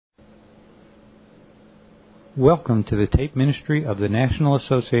Welcome to the tape ministry of the National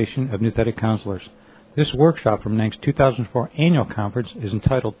Association of Nouthetic Counselors. This workshop from NANC's 2004 annual conference is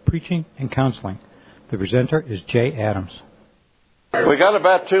entitled Preaching and Counseling. The presenter is Jay Adams. We got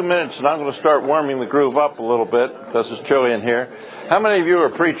about 2 minutes, and I'm going to start warming the groove up a little bit because it's chilly in here. How many of you are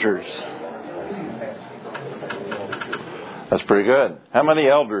preachers? That's pretty good. How many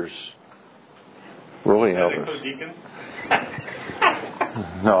elders? Really elders? Deacons?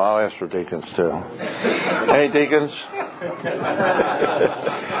 No, I'll ask for deacons too. Any deacons?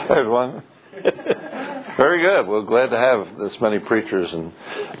 There's one. Very good. We're glad to have this many preachers and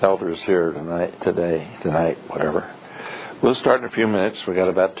elders here tonight, whatever. We'll start in a few minutes. We got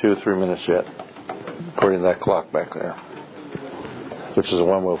about 2 or 3 minutes yet, according to that clock back there, which is the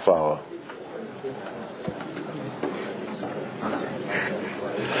one we'll follow.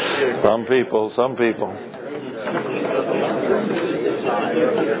 Some people.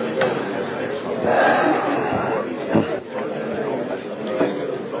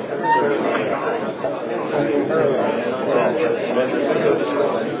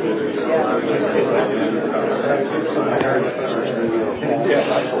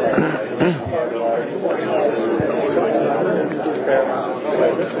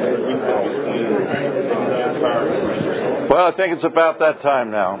 Well, I think it's about that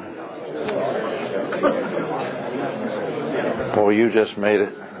time now. Well, you just made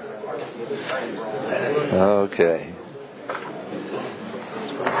it. Okay.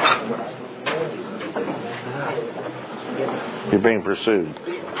 You're being pursued.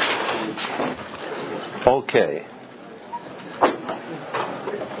 Okay.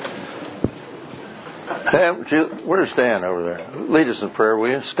 Dan, where's Stan over there? Lead us in prayer, will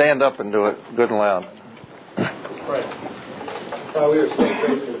you? Stand up and do it good and loud. Father, we are so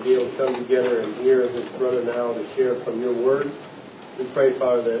grateful to be able to come together and hear this brother now to share from your word. We pray,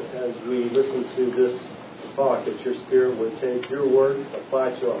 Father, that as we listen to this talk, that your Spirit would take your word, apply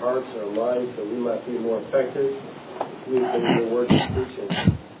it to our hearts and our minds so we might be more effective communicating your word and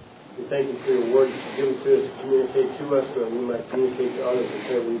preaching. We thank you for your word that you've given to us to communicate to us so that we might communicate to others and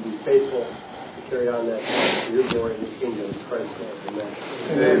so we be faithful to carry on that path for your glory in the kingdom of Christ's name.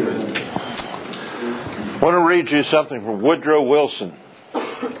 Amen. I want to read you something from Woodrow Wilson.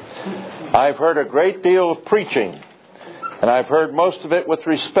 I've heard a great deal of preaching, and I've heard most of it with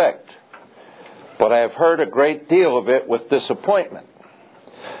respect, but I have heard a great deal of it with disappointment,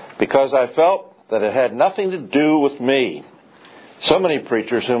 because I felt that it had nothing to do with me. So many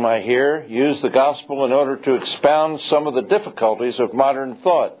preachers whom I hear use the gospel in order to expound some of the difficulties of modern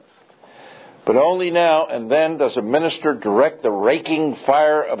thought. But only now and then does a minister direct the raking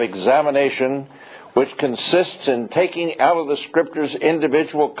fire of examination, which consists in taking out of the Scriptures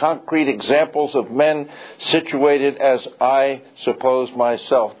individual concrete examples of men situated as I suppose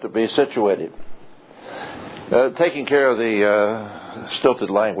myself to be situated. Taking care of the stilted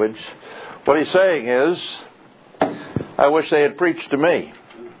language, what he's saying is, I wish they had preached to me,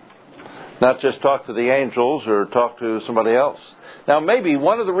 not just talk to the angels or talk to somebody else. Now, maybe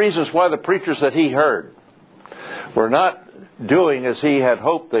one of the reasons why the preachers that he heard were not doing as he had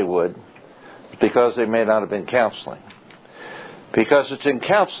hoped they would is because they may not have been counseling. Because it's in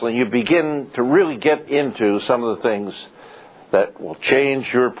counseling you begin to really get into some of the things that will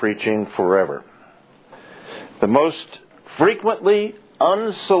change your preaching forever. The most frequently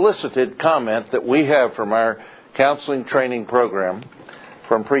unsolicited comment that we have from our counseling training program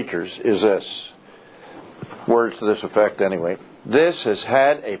from preachers is this. Words to this effect anyway. This has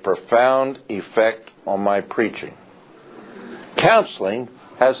had a profound effect on my preaching. Counseling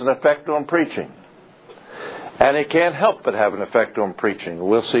has an effect on preaching. And it can't help but have an effect on preaching.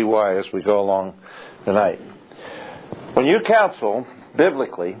 We'll see why as we go along tonight. When you counsel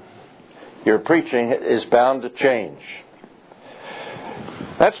biblically, your preaching is bound to change.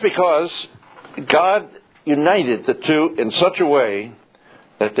 That's because God united the two in such a way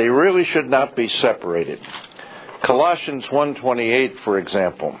that they really should not be separated. Colossians 1:28, for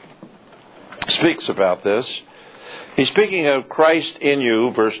example, speaks about this. He's speaking of Christ in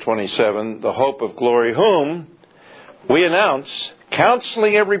you, verse 27, the hope of glory, whom we announce,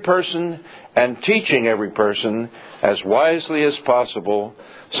 counseling every person and teaching every person as wisely as possible,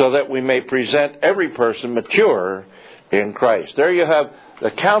 so that we may present every person mature in Christ. There you have the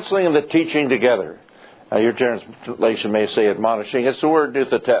counseling and the teaching together. Now, your translation may say admonishing. It's the word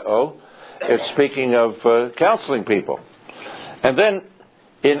noutheteo. It's speaking of counseling people. And then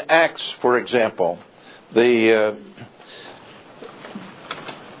in Acts, for example, the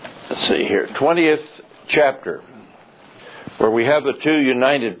 20th chapter, where we have the two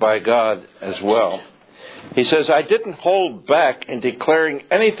united by God as well. He says, I didn't hold back in declaring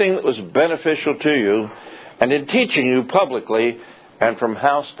anything that was beneficial to you, and in teaching you publicly and from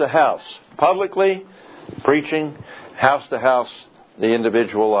house to house. Publicly, preaching, house to house, the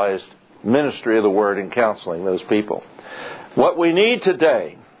individualized ministry of the Word and counseling those people. What we need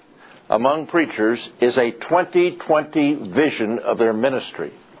today among preachers is a 2020 vision of their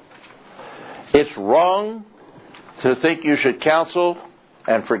ministry. It's wrong to think you should counsel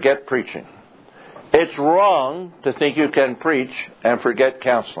and forget preaching. It's wrong to think you can preach and forget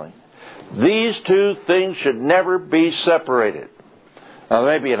counseling. These two things should never be separated. Now,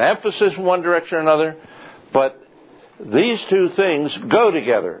 there may be an emphasis in one direction or another, but these two things go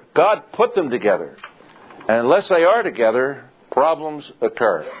together. God put them together. And unless they are together, problems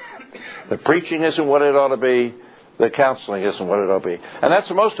occur. The preaching isn't what it ought to be. The counseling isn't what it ought to be. And that's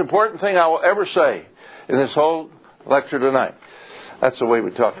the most important thing I will ever say in this whole lecture tonight. That's the way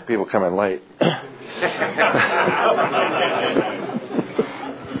we talk to people coming late.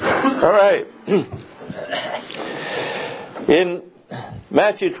 All right. In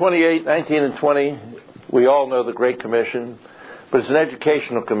Matthew 28, 19 and 20, we all know the Great Commission, but it's an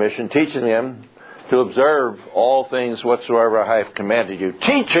educational commission teaching them to observe all things whatsoever I have commanded you.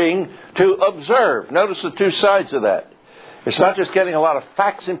 Teaching to observe. Notice the two sides of that. It's not just getting a lot of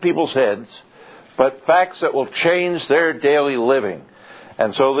facts in people's heads, but facts that will change their daily living.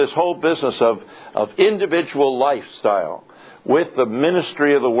 And so this whole business of individual lifestyle with the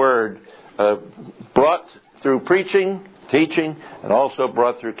ministry of the Word brought through preaching, teaching, and also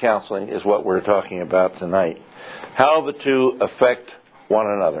brought through counseling is what we're talking about tonight. How the two affect one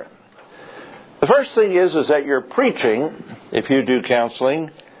another. The first thing is that your preaching, if you do counseling,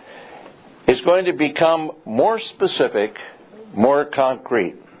 is going to become more specific, more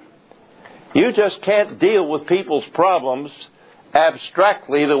concrete. You just can't deal with people's problems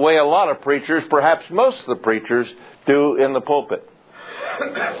abstractly the way a lot of preachers, perhaps most of the preachers, do in the pulpit.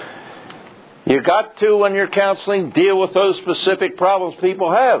 You got to, when you're counseling, deal with those specific problems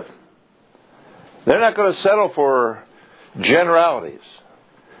people have. They're not going to settle for generalities.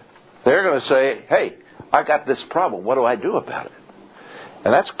 They're going to say, hey, I got this problem. What do I do about it?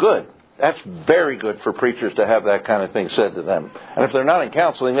 And that's good. That's very good for preachers to have that kind of thing said to them. And if they're not in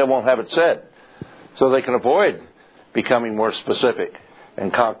counseling, they won't have it said. So they can avoid becoming more specific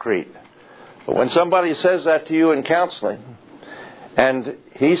and concrete. But when somebody says that to you in counseling, and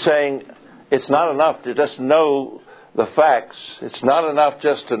he's saying it's not enough to just know the facts, it's not enough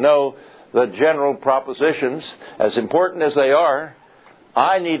just to know the general propositions, as important as they are,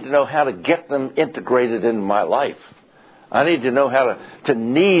 I need to know how to get them integrated in my life. I need to know how to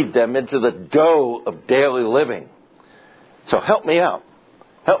knead them into the dough of daily living. So help me out.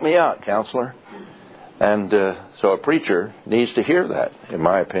 Help me out, counselor. And so a preacher needs to hear that, in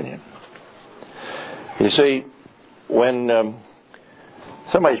my opinion. You see, when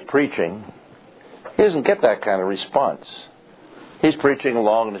somebody's preaching, he doesn't get that kind of response. He's preaching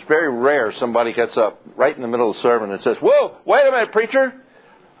along, and it's very rare somebody gets up right in the middle of the sermon and says, whoa, wait a minute, preacher.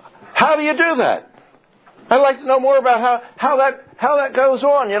 How do you do that? I'd like to know more about how that goes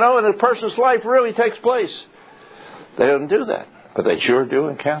on, and a person's life really takes place. They don't do that, but they sure do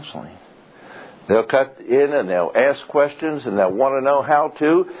in counseling. They'll cut in and they'll ask questions and they'll want to know how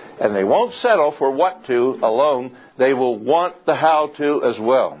to, and they won't settle for what to alone. They will want the how to as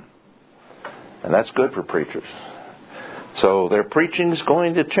well. And that's good for preachers. So their preaching is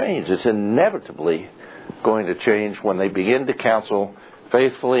going to change. It's inevitably going to change when they begin to counsel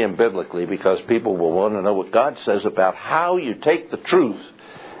faithfully and biblically, because people will want to know what God says about how you take the truth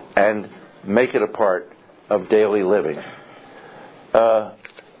and make it a part of daily living.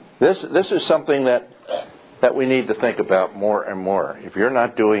 This is something that we need to think about more and more. If you're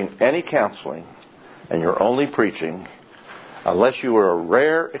not doing any counseling and you're only preaching, unless you are a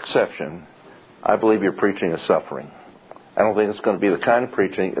rare exception, I believe your preaching is suffering. I don't think it's going to be the kind of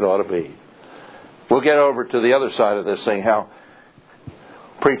preaching it ought to be. We'll get over to the other side of this thing, how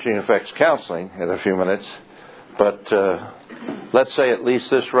preaching affects counseling, in a few minutes. But let's say at least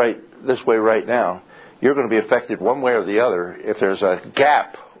this way right now, you're going to be affected one way or the other if there's a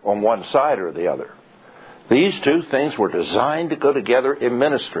gap on one side or the other. These two things were designed to go together in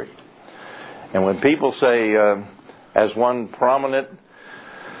ministry. And when people say, as one prominent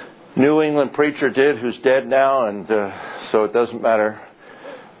New England preacher did, who's dead now, and so it doesn't matter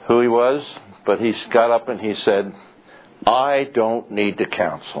who he was, but he got up and he said, I don't need to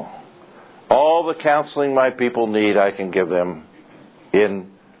counsel. All the counseling my people need, I can give them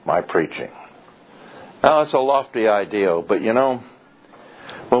in my preaching. Now, that's a lofty ideal, but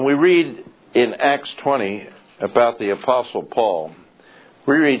when we read in Acts 20 about the Apostle Paul,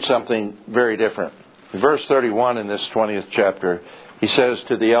 we read something very different. In verse 31 in this 20th chapter, he says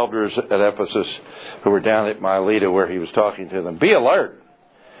to the elders at Ephesus who were down at Miletus where he was talking to them, be alert,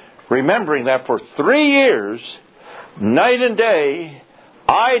 remembering that for 3 years, night and day,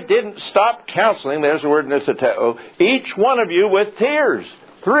 I didn't stop counseling, there's the word nisateo, each one of you with tears.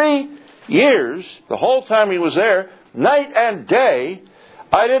 3 years, the whole time he was there, night and day,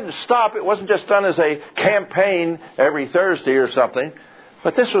 I didn't stop. It wasn't just done as a campaign every Thursday or something.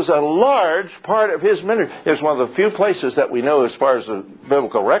 But this was a large part of his ministry. It was one of the few places that we know as far as the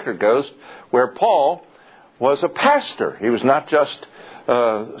biblical record goes where Paul was a pastor. He was not just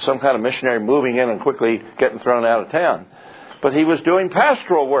some kind of missionary moving in and quickly getting thrown out of town. But he was doing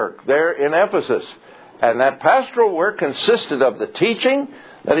pastoral work there in Ephesus. And that pastoral work consisted of the teaching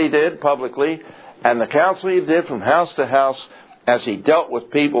that he did publicly and the counseling he did from house to house as he dealt with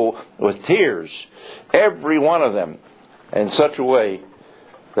people with tears, every one of them, in such a way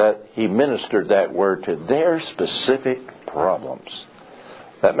that he ministered that word to their specific problems.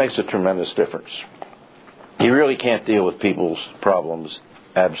 That makes a tremendous difference. You really can't deal with people's problems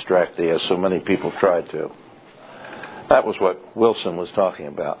abstractly, as so many people try to. That was what Wilson was talking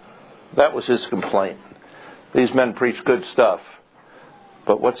about. That was his complaint. These men preach good stuff,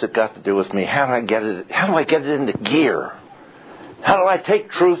 but what's it got to do with me? How do I get it into gear? How do I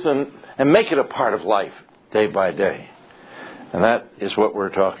take truth and make it a part of life day by day? And that is what we're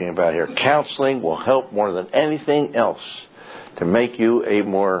talking about here. Counseling will help more than anything else to make you a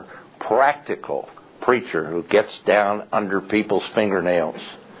more practical preacher who gets down under people's fingernails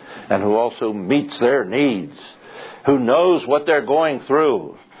and who also meets their needs, who knows what they're going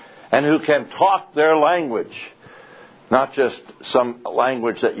through, and who can talk their language. Not just some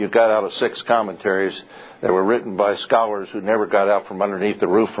language that you got out of 6 commentaries that were written by scholars who never got out from underneath the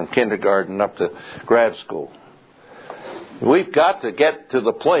roof from kindergarten up to grad school. We've got to get to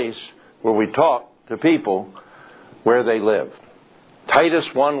the place where we talk to people where they live. Titus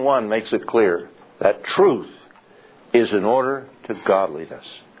 1:1 makes it clear that truth is in order to godliness.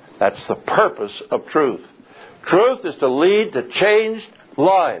 That's the purpose of truth. Truth is to lead to changed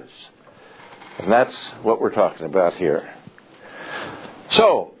lives. And that's what we're talking about here.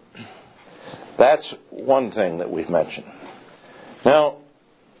 So, that's one thing that we've mentioned. Now,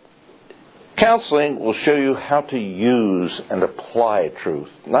 counseling will show you how to use and apply truth,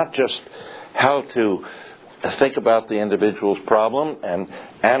 not just how to think about the individual's problem and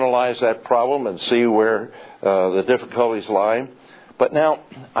analyze that problem and see where the difficulties lie. But now,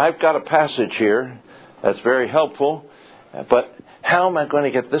 I've got a passage here that's very helpful, but how am I going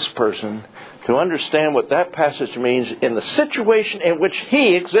to get this person to understand what that passage means in the situation in which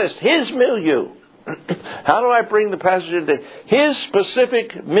he exists, his milieu? How do I bring the passage into his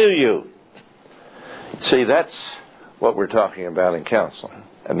specific milieu? See, that's what we're talking about in counseling.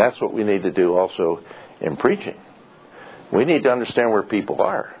 And that's what we need to do also in preaching. We need to understand where people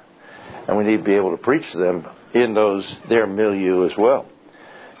are. And we need to be able to preach to them in their milieu as well.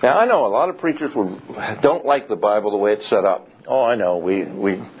 Now, I know a lot of preachers don't like the Bible the way it's set up. Oh, I know. We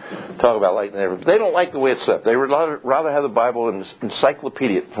talk about liking everything. They don't like the way it's set up. They would rather have the Bible in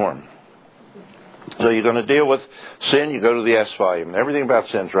encyclopedic form. So you're going to deal with sin, you go to the S volume. Everything about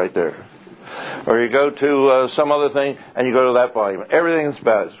sin's right there. Or you go to some other thing and you go to that volume. Everything's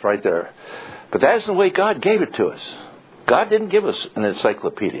about it's right there. But that's the way God gave it to us. God didn't give us an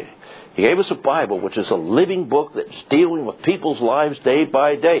encyclopedia. He gave us a Bible, which is a living book that's dealing with people's lives day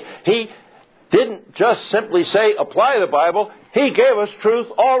by day. He didn't just simply say, apply the Bible. He gave us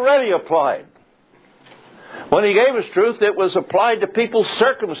truth already applied. When He gave us truth, it was applied to people's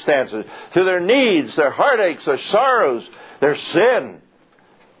circumstances, to their needs, their heartaches, their sorrows, their sin.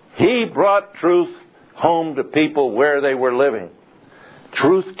 He brought truth home to people where they were living.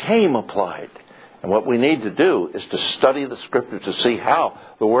 Truth came applied. And what we need to do is to study the Scriptures to see how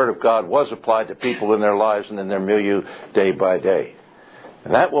the Word of God was applied to people in their lives and in their milieu day by day.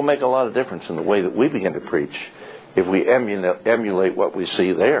 And that will make a lot of difference in the way that we begin to preach if we emulate what we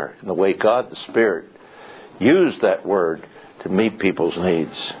see there, in the way God the Spirit used that Word to meet people's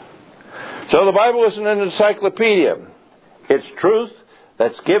needs. So the Bible isn't an encyclopedia. It's truth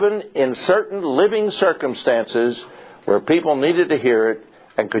that's given in certain living circumstances where people needed to hear it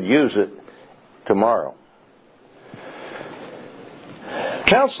and could use it tomorrow.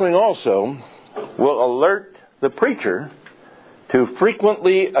 Counseling also will alert the preacher to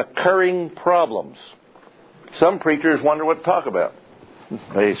frequently occurring problems. Some preachers wonder what to talk about.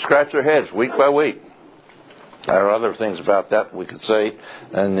 They scratch their heads week by week. There are other things about that we could say,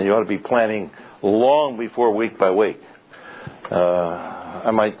 and you ought to be planning long before week by week.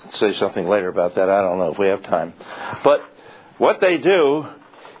 I might say something later about that. I don't know if we have time. But what they do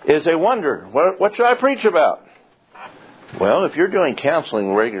is they wonder, what should I preach about? Well, if you're doing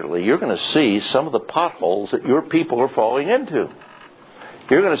counseling regularly, you're going to see some of the potholes that your people are falling into.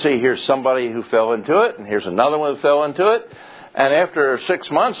 You're going to see, here's somebody who fell into it, and here's another one who fell into it. And after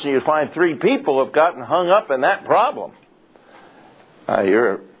 6 months, you find 3 people have gotten hung up in that problem.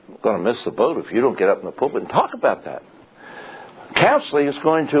 You're going to miss the boat if you don't get up in the pulpit and talk about that. Counseling is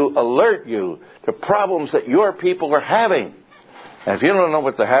going to alert you to problems that your people are having. And if you don't know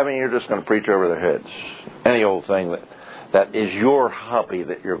what they're having, you're just going to preach over their heads. Any old thing that is your hobby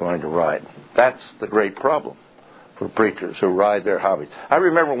that you're going to ride. That's the great problem for preachers who ride their hobbies. I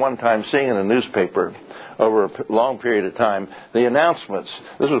remember one time seeing in a newspaper over a long period of time the announcements.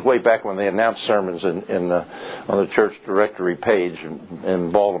 This was way back when they announced sermons on the church directory page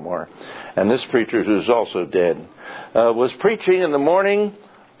in Baltimore. And this preacher, who's also dead, was preaching in the morning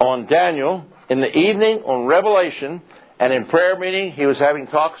on Daniel, in the evening on Revelation, and in prayer meeting he was having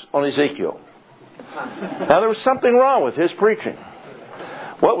talks on Ezekiel. Now there was something wrong with his preaching.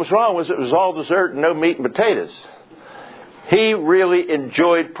 What was wrong was it was all dessert and no meat and potatoes. He really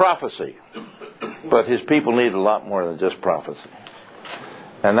enjoyed prophecy. But his people needed a lot more than just prophecy.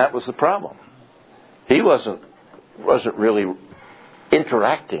 And that was the problem. He wasn't really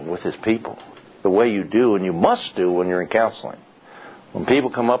interacting with his people the way you do and you must do when you're in counseling. When people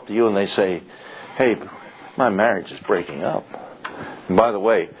come up to you and they say, hey, my marriage is breaking up. And by the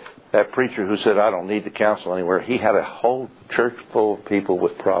way, that preacher who said, I don't need to counsel anywhere, he had a whole church full of people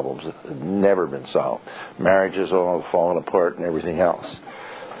with problems that had never been solved. Marriages all falling apart and everything else.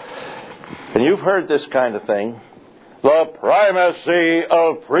 And you've heard this kind of thing. The primacy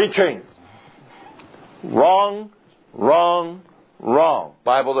of preaching. Wrong, wrong, wrong.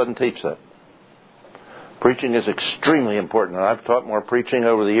 Bible doesn't teach that. Preaching is extremely important. And I've taught more preaching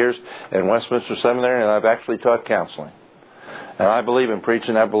over the years in Westminster Seminary than I've actually taught counseling. And I believe in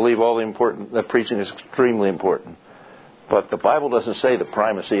preaching. I believe that preaching is extremely important. But the Bible doesn't say the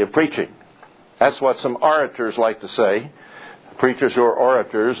primacy of preaching. That's what some orators like to say. Preachers who are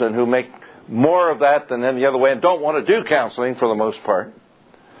orators and who make more of that than any other way and don't want to do counseling for the most part.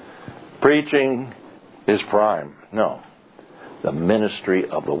 Preaching is prime. No. The ministry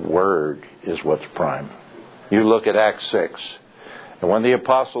of the Word is what's prime. You look at Acts 6. And when the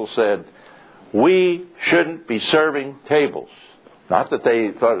apostles said, we shouldn't be serving tables. Not that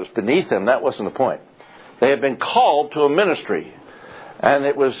they thought it was beneath them. That wasn't the point. They had been called to a ministry. And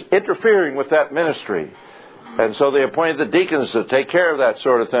it was interfering with that ministry. And so they appointed the deacons to take care of that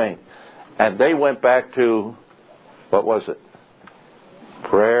sort of thing. And they went back to, what was it?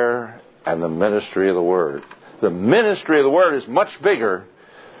 Prayer and the ministry of the Word. The ministry of the Word is much bigger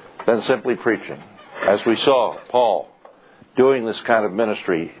than simply preaching. As we saw Paul doing this kind of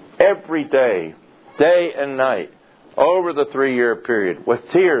ministry every day, day and night, over the 3-year period, with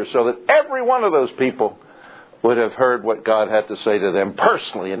tears, so that every one of those people would have heard what God had to say to them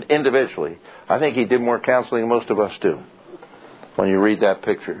personally and individually. I think he did more counseling than most of us do. When you read that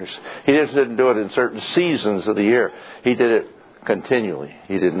picture, he just didn't do it in certain seasons of the year. He did it continually.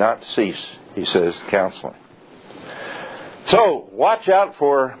 He did not cease, he says, counseling. So, watch out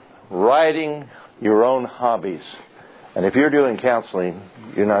for riding your own hobbies. And if you're doing counseling,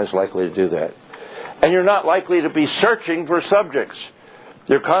 you're not as likely to do that. And you're not likely to be searching for subjects.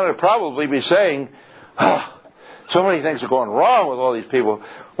 You're kind of probably be saying, so many things are going wrong with all these people.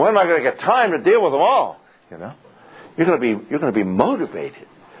 When am I going to get time to deal with them all? You know, you're going to be motivated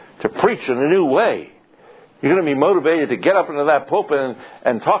to preach in a new way. You're going to be motivated to get up into that pulpit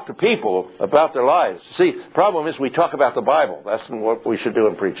and talk to people about their lives. See, the problem is we talk about the Bible. That's what we should do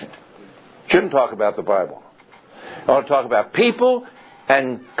in preaching. Shouldn't talk about the Bible. I want to talk about people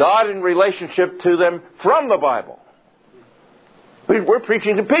and God in relationship to them from the Bible. We're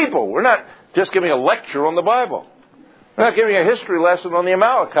preaching to people. We're not just giving a lecture on the Bible. We're not giving a history lesson on the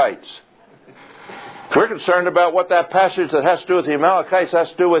Amalekites. We're concerned about what that passage that has to do with the Amalekites has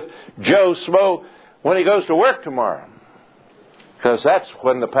to do with Joe Smo when he goes to work tomorrow. Because that's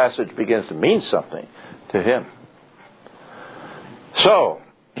when the passage begins to mean something to him. So,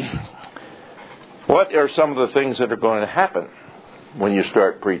 what are some of the things that are going to happen when you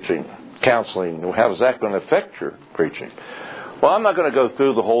start preaching, counseling? How is that going to affect your preaching? Well, I'm not going to go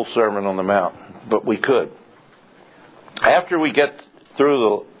through the whole Sermon on the Mount, but we could. After we get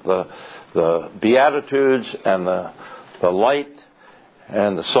through the Beatitudes and the light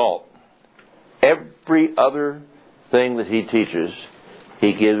and the salt, every other thing that he teaches,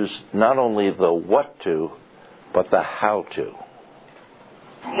 he gives not only the what to, but the how to.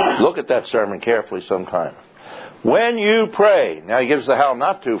 Look at that sermon carefully sometime. When you pray, now he gives the how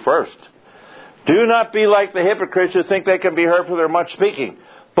not to first. Do not be like the hypocrites who think they can be heard for their much speaking.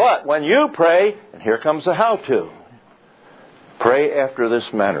 But when you pray, and here comes the how to. Pray after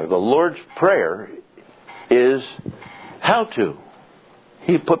this manner. The Lord's Prayer is how to.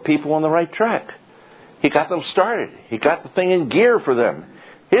 He put people on the right track. He got them started. He got the thing in gear for them.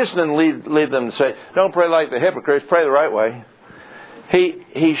 He doesn't lead them to say, don't pray like the hypocrites, pray the right way.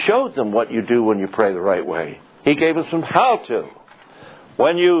 He showed them what you do when you pray the right way. He gave them some how to.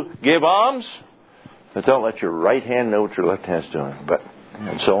 When you give alms, but don't let your right hand know what your left hand's doing,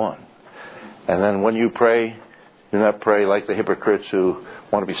 and so on. And then when you pray, do not pray like the hypocrites who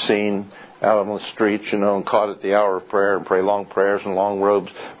want to be seen out on the streets, and caught at the hour of prayer and pray long prayers and long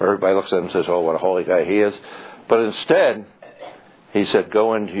robes, where everybody looks at him and says, oh, what a holy guy he is. But instead, he said,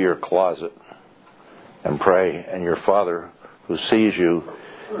 go into your closet and pray, and your Father who sees you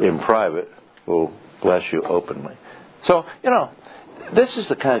in private will bless you openly. So, this is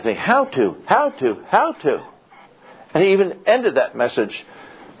the kind of thing. How to. And he even ended that message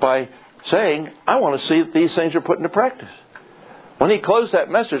by saying, I want to see that these things are put into practice. When he closed that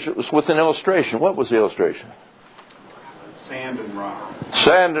message, it was with an illustration. What was the illustration? Sand and rock.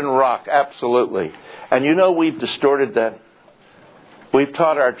 Sand and rock, absolutely. And we've distorted that. We've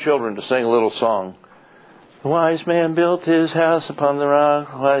taught our children to sing a little song. The wise man built his house upon the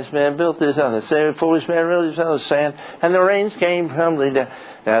rock. The wise man built his on the sand. The foolish man built his on the sand. And the rains came tumbling down.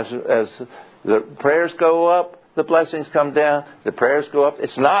 As the prayers go up, the blessings come down. The prayers go up.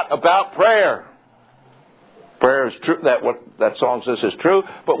 It's not about prayer. Prayer is true. What that song says is true.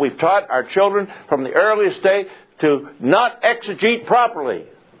 But we've taught our children from the earliest day to not exegete properly.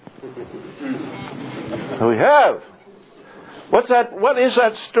 We have. What is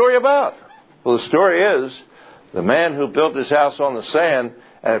that story about? Well, the story is the man who built his house on the sand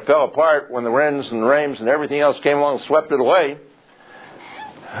and it fell apart when the winds and the rains and everything else came along and swept it away.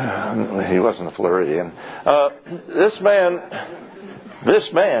 He wasn't a Floridian. This man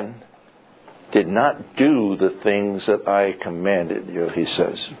did not do the things that I commanded you, he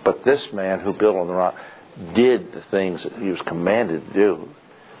says. But this man who built on the rock did the things that he was commanded to do.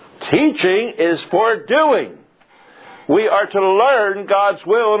 Teaching is for doing. We are to learn God's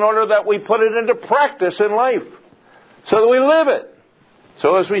will in order that we put it into practice in life, so that we live it.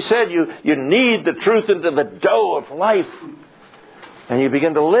 So as we said, you knead the truth into the dough of life, and you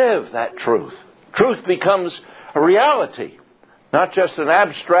begin to live that truth. Truth becomes a reality, not just an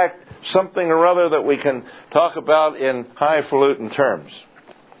abstract something or other that we can talk about in highfalutin terms.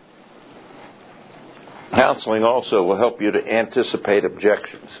 Counseling also will help you to anticipate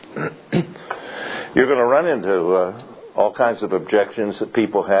objections. You're going to run into all kinds of objections that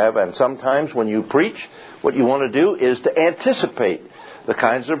people have, and sometimes when you preach, what you want to do is to anticipate the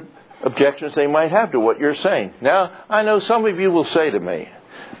kinds of objections they might have to what you're saying. Now, I know some of you will say to me,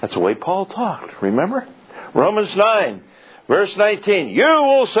 that's the way Paul talked, remember? Romans 9, verse 19, you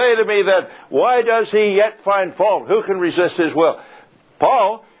will say to me that, why does he yet find fault? Who can resist his will?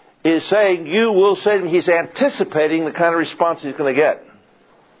 Paul is saying, you will say to me, he's anticipating the kind of response he's going to get.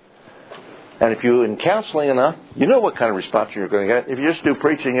 And if you're in counseling enough, you know what kind of response you're going to get. If you just do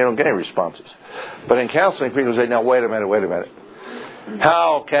preaching, you don't get any responses. But in counseling, people say, now, wait a minute.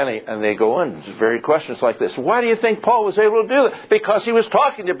 How can he? And they go on very questions like this. Why do you think Paul was able to do that? Because he was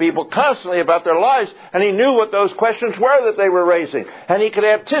talking to people constantly about their lives, and he knew what those questions were that they were raising. And he could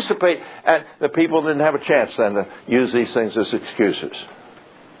anticipate, and the people didn't have a chance then to use these things as excuses.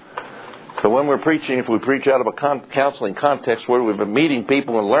 So when we're preaching, if we preach out of a counseling context where we've been meeting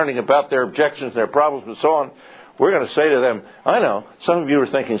people and learning about their objections, their problems, and so on, we're going to say to them, I know, some of you are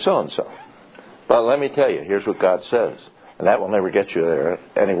thinking so-and-so. But let me tell you, here's what God says. And that will never get you there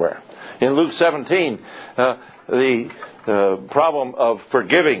anywhere. In Luke 17, the problem of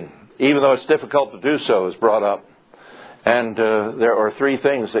forgiving, even though it's difficult to do so, is brought up. And there are three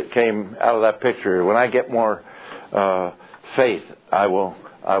things that came out of that picture. When I get more faith, I will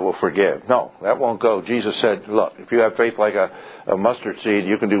forgive. No, that won't go. Jesus said, look, if you have faith like a mustard seed,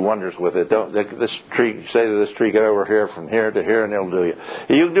 you can do wonders with it. Say to this tree, get over here from here to here, and it'll do you.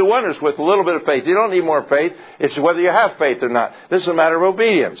 You can do wonders with a little bit of faith. You don't need more faith. It's whether you have faith or not. This is a matter of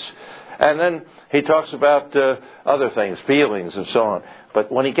obedience. And then he talks about other things, feelings and so on.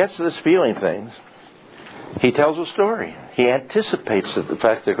 But when he gets to this feeling things, he tells a story. He anticipates the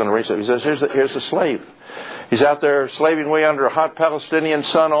fact they're going to raise up. He says, here's a slave. He's out there slaving away under a hot Palestinian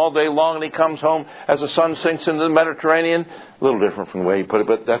sun all day long, and he comes home as the sun sinks into the Mediterranean. A little different from the way he put it,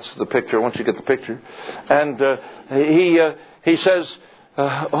 but that's the picture, once you get the picture. And he says,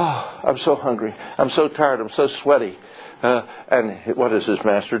 I'm so hungry. I'm so tired. I'm so sweaty. And what does his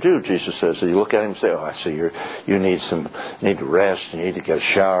master do? Jesus says, you look at him and say, I see you need to rest, you need to get a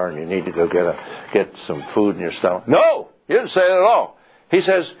shower, and you need to go get some food in your stomach. No! He didn't say that at all. He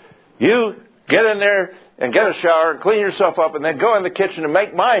says, you get in there and get a shower and clean yourself up and then go in the kitchen and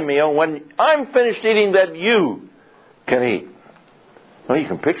make my meal. When I'm finished eating, then you can eat. Well, you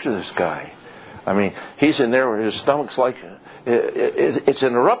can picture this guy. I mean, he's in there where his stomach's like, it's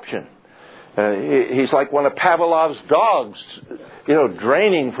an eruption. He's like one of Pavlov's dogs,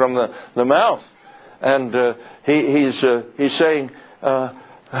 draining from the mouth. And he's saying, if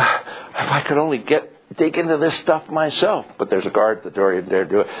I could only dig into this stuff myself. But there's a guard at the door, he didn't dare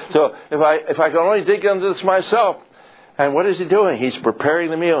do it. So if I could only dig into this myself. And what is he doing? He's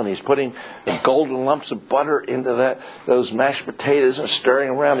preparing the meal, and he's putting golden lumps of butter into those mashed potatoes and stirring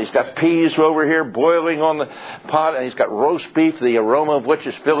around. He's got peas over here boiling on the pot, and he's got roast beef, the aroma of which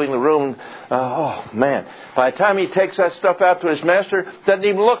is filling the room. Oh, man. By the time he takes that stuff out to his master, it doesn't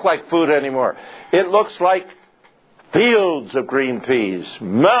even look like food anymore. It looks like fields of green peas,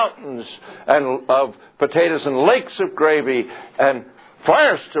 mountains of potatoes, and lakes of gravy, and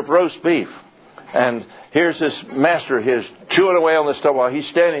forests of roast beef. And here's this master, he's chewing away on this stuff while he's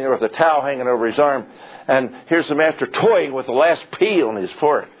standing there with a towel hanging over his arm. And here's the master toying with the last pea on his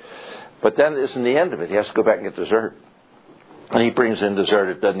fork. But then this isn't the end of it. He has to go back and get dessert. And he brings in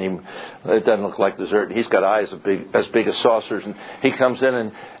dessert. It doesn't look like dessert. He's got eyes as big as saucers. And he comes in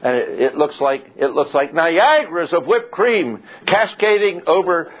and it looks like Niagaras of whipped cream cascading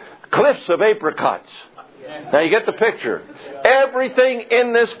over cliffs of apricots. Now you get the picture. Everything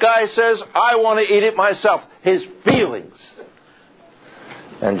in this guy says, I want to eat it myself. His feelings.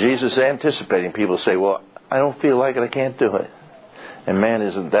 And Jesus is anticipating. People say, well, I don't feel like it. I can't do it. And man,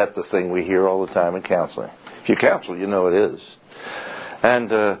 isn't that the thing we hear all the time in counseling? If you counsel, you know it is.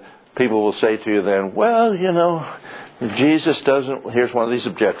 And people will say to you then, well, Jesus doesn't... Here's one of these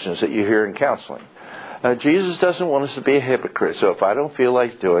objections that you hear in counseling. Jesus doesn't want us to be a hypocrite, so if I don't feel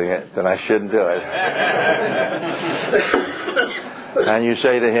like doing it, then I shouldn't do it. And you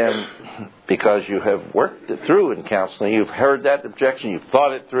say to him, because you have worked it through in counseling, you've heard that objection, you've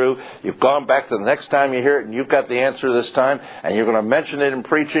thought it through, you've gone back to the next time you hear it, and you've got the answer this time, and you're going to mention it in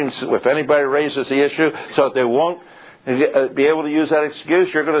preaching if anybody raises the issue, so that they won't be able to use that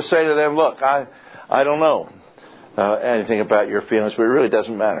excuse. You're going to say to them, look, I don't know anything about your feelings, but it really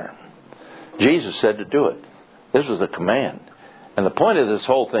doesn't matter. Jesus said to do it. This was a command. And the point of this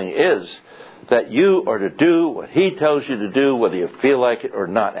whole thing is that you are to do what He tells you to do, whether you feel like it or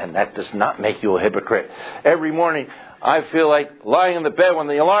not. And that does not make you a hypocrite. Every morning, I feel like lying in the bed when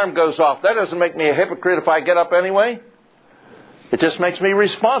the alarm goes off. That doesn't make me a hypocrite if I get up anyway. It just makes me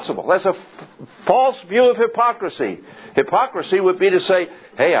responsible. That's a false view of hypocrisy. Hypocrisy would be to say,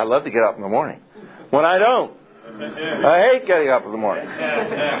 hey, I love to get up in the morning. When I don't. I hate getting up in the morning.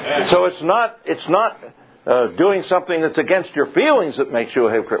 So it's not doing something that's against your feelings that makes you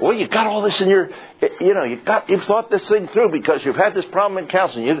a hypocrite. Well, you got all this in you've thought this thing through because you've had this problem in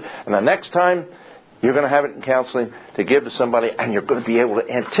counseling. And the next time you're going to have it in counseling to give to somebody, and you're going to be able to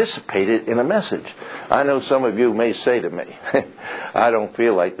anticipate it in a message. I know some of you may say to me, I don't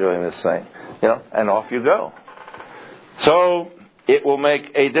feel like doing this thing. And off you go. So it will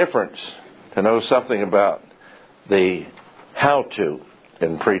make a difference to know something about the how-to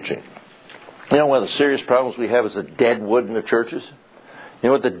in preaching. One of the serious problems we have is the dead wood in the churches. You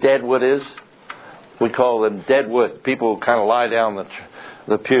know what the dead wood is? We call them dead wood. People kind of lie down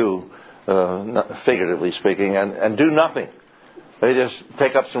the pew, figuratively speaking, and do nothing. They just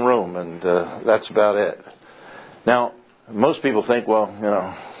take up some room, and that's about it. Now, most people think, well,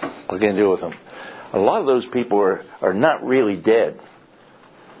 what can you do with them? A lot of those people are not really dead.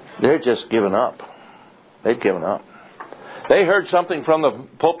 They're just given up. They've given up. They heard something from the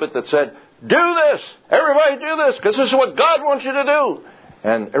pulpit that said, do this! Everybody do this, because this is what God wants you to do.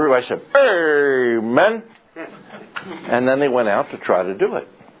 And everybody said, amen. And then they went out to try to do it.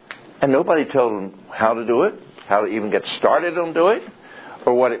 And nobody told them how to do it, how to even get started on doing it,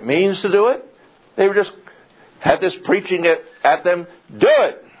 or what it means to do it. They were just had this preaching at them, do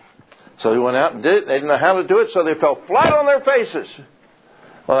it. So they went out and did it. They didn't know how to do it, so they fell flat on their faces.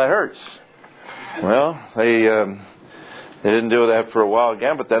 Well, that hurts. Well, they didn't do that for a while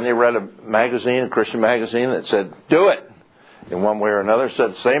again, but then they read a magazine, a Christian magazine, that said, do it. In one way or another,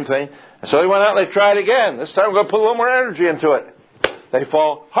 said the same thing. And so they went out and they tried again. This time we're going to put a little more energy into it. They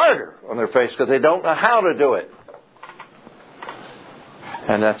fall harder on their face because they don't know how to do it.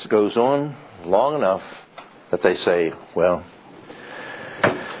 And that goes on long enough that they say, well,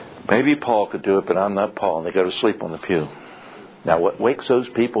 maybe Paul could do it, but I'm not Paul. And they go to sleep on the pew. Now, what wakes those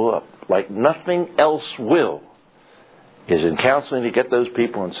people up, like nothing else will, is in counseling to get those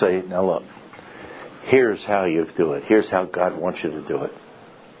people and say, now look, here's how you do it. Here's how God wants you to do it.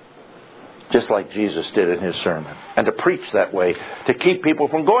 Just like Jesus did in His sermon. And to preach that way, to keep people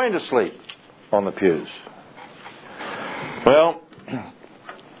from going to sleep on the pews. Well,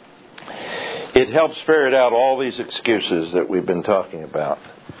 it helps ferret out all these excuses that we've been talking about.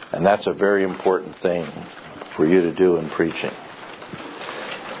 And that's a very important thing for you to do in preaching.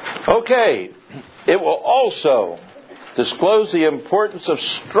 Okay, it will also disclose the importance of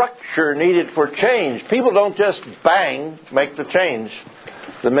structure needed for change. People don't just bang make the change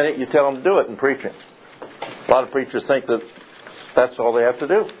the minute you tell them to do it in preaching. A lot of preachers think that that's all they have to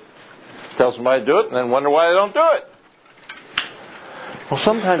do. Tell somebody to do it and then wonder why they don't do it. Well,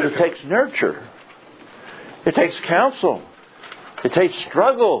 sometimes it takes nurture. It takes counsel. It takes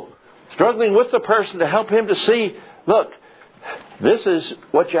struggling with the person to help him to see, look, this is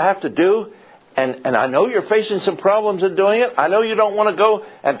what you have to do. And I know you're facing some problems in doing it. I know you don't want to go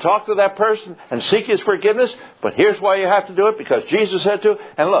and talk to that person and seek his forgiveness. But here's why you have to do it, because Jesus said to.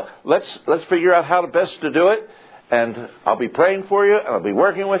 And look, let's figure out how the best to do it. And I'll be praying for you, and I'll be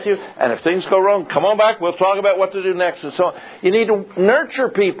working with you. And if things go wrong, come on back. We'll talk about what to do next and so on. You need to nurture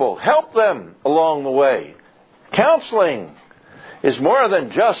people. Help them along the way. Counseling is more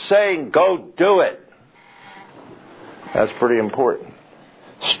than just saying, go do it. That's pretty important.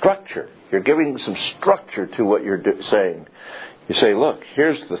 Structure. You're giving some structure to what you're saying. You say, look,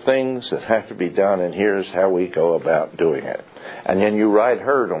 here's the things that have to be done, and here's how we go about doing it. And then you ride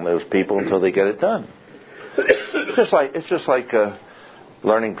herd on those people until they get it done. It's just like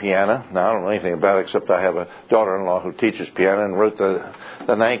learning piano. Now, I don't know anything about it except I have a daughter-in-law who teaches piano and wrote the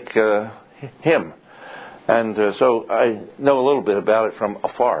Nank hymn. And so I know a little bit about it from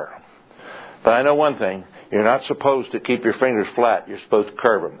afar. But I know one thing. You're not supposed to keep your fingers flat. You're supposed to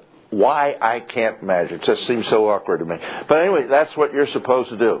curve them. Why, I can't imagine. It just seems so awkward to me. But anyway, that's what you're supposed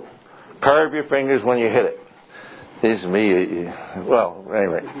to do. Curve your fingers when you hit it. This is me. Well,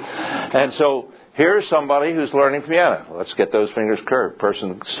 anyway. And so here's somebody who's learning piano. Let's get those fingers curved.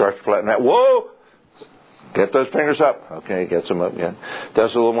 Person starts to flatten that. Whoa! Get those fingers up. Okay, gets them up again.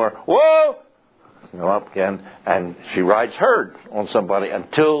 Does a little more. Whoa! Go up again. And she rides herd on somebody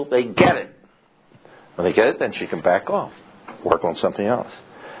until they get it. When they get it, then she can back off. Work on something else.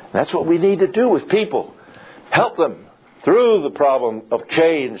 That's what we need to do with people. Help them through the problem of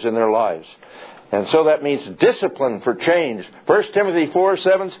change in their lives. And so that means discipline for change. 1 Timothy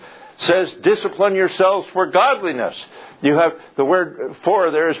 4:7 says, discipline yourselves for godliness. You have the word for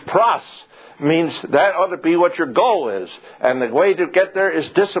there is pros. Means that ought to be what your goal is. And the way to get there is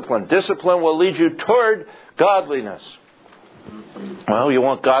discipline. Discipline will lead you toward godliness. Well, you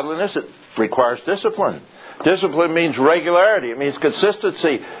want godliness? It requires discipline. Discipline means regularity. It means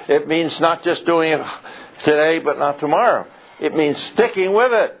consistency. It means not just doing it today but not tomorrow. It means sticking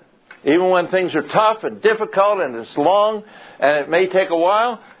with it. Even when things are tough and difficult and it's long and it may take a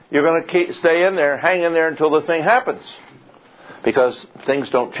while, you're going to stay in there, hang in there until the thing happens. Because things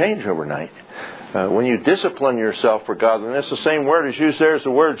don't change overnight. When you discipline yourself for godliness, the same word is used there as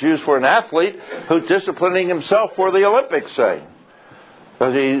the word used for an athlete who's disciplining himself for the Olympics, say.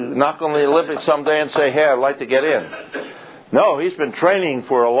 Does he knock on the Olympics someday and say, hey, I'd like to get in? No, he's been training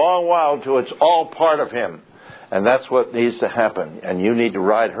for a long while until it's all part of him. And that's what needs to happen. And you need to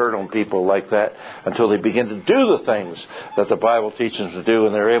ride herd on people like that until they begin to do the things that the Bible teaches them to do,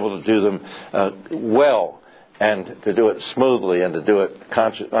 and they're able to do them well, and to do it smoothly, and to do it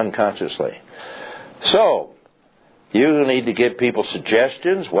unconsciously. So, you need to give people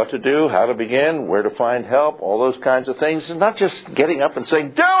suggestions, what to do, how to begin, where to find help, all those kinds of things. And not just getting up and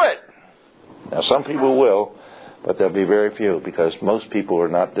saying, do it! Now, some people will, but there'll be very few, because most people are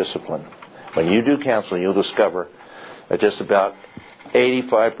not disciplined. When you do counseling, you'll discover that just about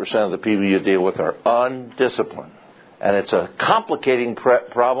 85% of the people you deal with are undisciplined. And it's a complicating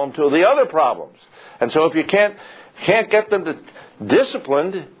problem to the other problems. And so if you can't get them to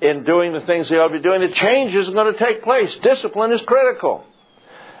disciplined in doing the things they ought to be doing, the change isn't going to take place. Discipline is critical.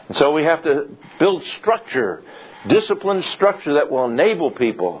 And so we have to build structure, disciplined structure that will enable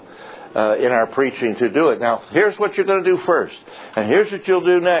people in our preaching to do it. Now, here's what you're going to do first. And here's what you'll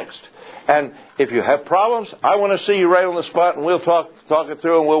do next. And if you have problems, I want to see you right on the spot, and we'll talk it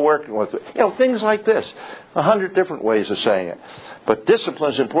through, and we'll work with it. You know, things like this. 100 different ways of saying it. But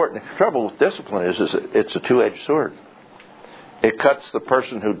discipline is important. The trouble with discipline is it's a two-edged sword. It cuts the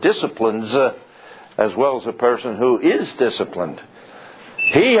person who disciplines as well as the person who is disciplined.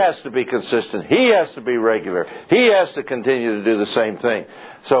 He has to be consistent. He has to be regular. He has to continue to do the same thing.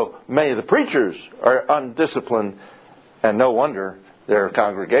 So many of the preachers are undisciplined, and no wonder their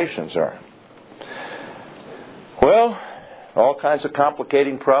congregations are. Well, all kinds of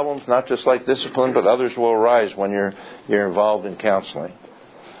complicating problems, not just like discipline, but others will arise when you're involved in counseling.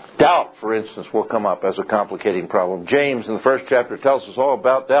 Doubt, for instance, will come up as a complicating problem. James in the first chapter tells us all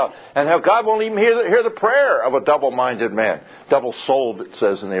about doubt and how God won't even hear the prayer of a double-minded man. Double-souled, it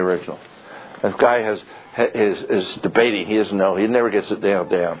says in the original. This guy is debating. He doesn't know. He never gets it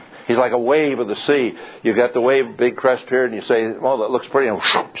down. He's like a wave of the sea. You've got the wave, big crest here, and you say, "Oh, that looks pretty," and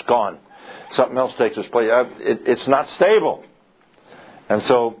it's gone. Something else takes its place. It's not stable. And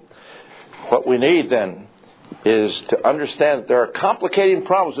so what we need then is to understand that there are complicating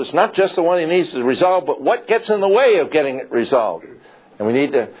problems. It's not just the one he needs to resolve, but what gets in the way of getting it resolved. And we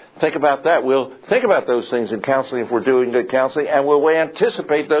need to think about that. We'll think about those things in counseling if we're doing good counseling, and we'll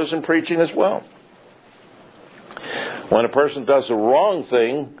anticipate those in preaching as well. When a person does the wrong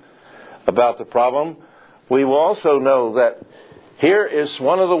thing about the problem, we will also know that here is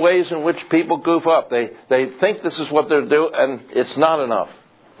one of the ways in which people goof up. They think this is what they're doing, and it's not enough,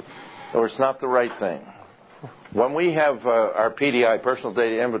 or it's not the right thing. When we have our PDI, Personal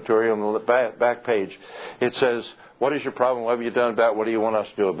Data Inventory, on the back page, it says, what is your problem? What have you done about it? What do you want us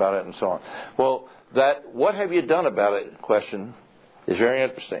to do about it? And so on. Well, that what have you done about it question is very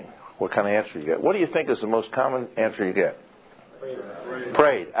interesting. What kind of answer you get? What do you think is the most common answer you get?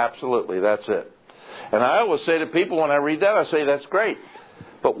 Prayed. Absolutely. That's it. And I always say to people when I read that, I say, that's great.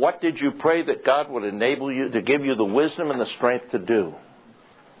 But what did you pray that God would enable you to give you the wisdom and the strength to do?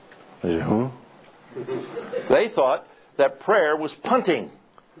 They thought that prayer was punting.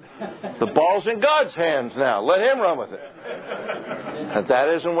 The ball's in God's hands now. Let Him run with it. And that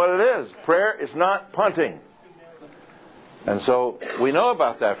isn't what it is. Prayer is not punting. And so we know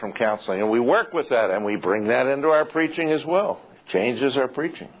about that from counseling, and we work with that, and we bring that into our preaching as well. It changes our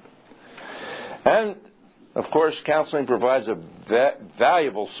preaching. And, of course, counseling provides a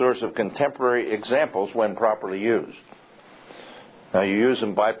valuable source of contemporary examples when properly used. Now, you use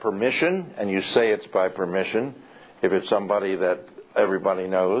them by permission, and you say it's by permission, if it's somebody that everybody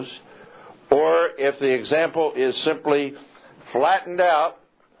knows. Or if the example is simply flattened out,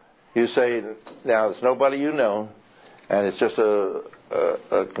 you say, now, it's nobody you know, and it's just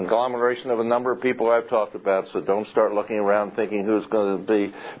a conglomeration of a number of people I've talked about, so don't start looking around thinking who's it going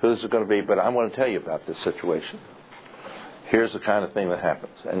to be, but I want to tell you about this situation. Here's the kind of thing that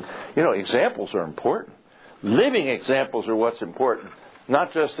happens. And, examples are important. Living examples are what's important,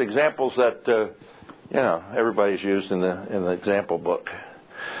 not just examples that everybody's used in the example book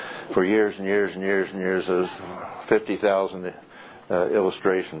for years and years and years and years. Those 50,000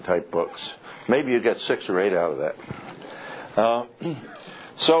 illustration type books. Maybe you get 6 or 8 out of that.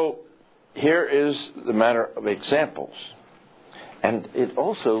 So here is the matter of examples, and it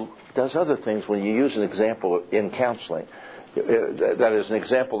also does other things when you use an example in counseling. That is an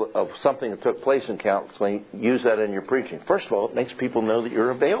example of something that took place in counseling. Use that in your preaching. First of all, it makes people know that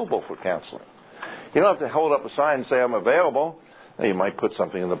you're available for counseling. You don't have to hold up a sign and say, I'm available. Now, you might put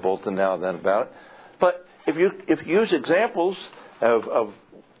something in the bulletin now and then about it. But if you use examples of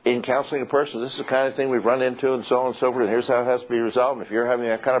in counseling a person, this is the kind of thing we've run into and so on and so forth, and here's how it has to be resolved. And if you're having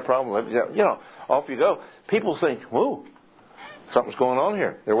that kind of problem, off you go. People think, whoa, something's going on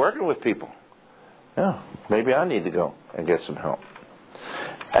here. They're working with people. Yeah, maybe I need to go and get some help.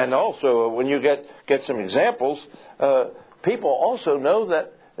 And also, when you get some examples, people also know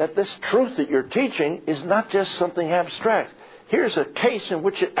that this truth that you're teaching is not just something abstract. Here's a case in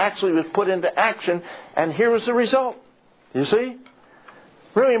which it actually was put into action, and here was the result. You see?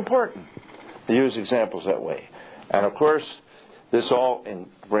 Really important to use examples that way. And of course, this all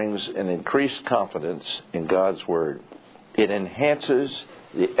brings an increased confidence in God's Word. It enhances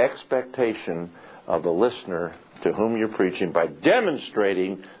the expectation of the listener to whom you're preaching by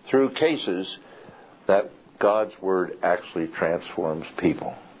demonstrating through cases that God's Word actually transforms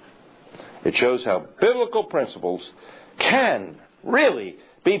people. It shows how biblical principles can really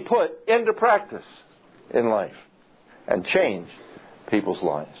be put into practice in life and change people's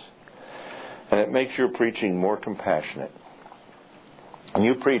lives. And it makes your preaching more compassionate. When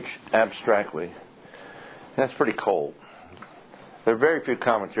you preach abstractly, that's pretty cold. There are very few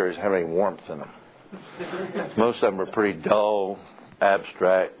commentaries have any warmth in them. Most of them are pretty dull,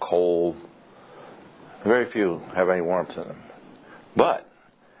 abstract, cold. Very few have any warmth in them. But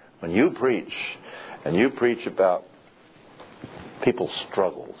when you preach, and you preach about people's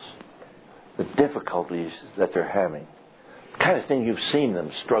struggles, the difficulties that they're having, the kind of thing you've seen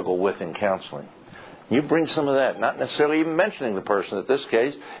them struggle with in counseling, you bring some of that, not necessarily even mentioning the person in this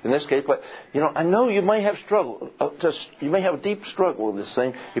case, but, I know you may have struggle, you may have a deep struggle with this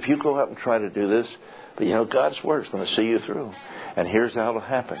thing if you go out and try to do this, but God's Word is going to see you through. And here's how it'll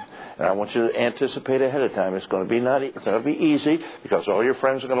happen. And I want you to anticipate ahead of time. It's going to be it's going to be easy because all your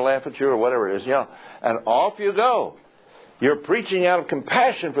friends are going to laugh at you or whatever it is, And off you go. You're preaching out of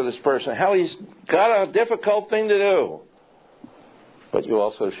compassion for this person, how he's got a difficult thing to do. But you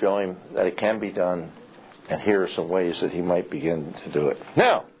also show him that it can be done, and here are some ways that he might begin to do it.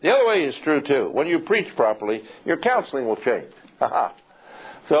 Now, the other way is true too. When you preach properly, your counseling will change.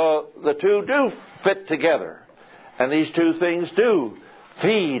 So the two do fit together. And these two things do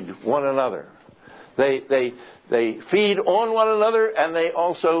feed one another. They feed on one another, and they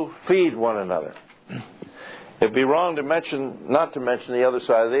also feed one another. It'd be wrong not to mention the other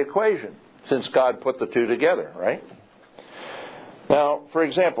side of the equation, since God put the two together, right? Now, for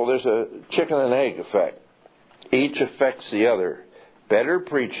example, there's a chicken and egg effect. Each affects the other. Better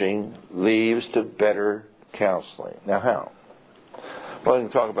preaching leads to better counseling. Now, how? Well, I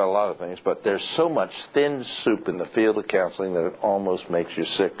can talk about a lot of things, but there's so much thin soup in the field of counseling that it almost makes you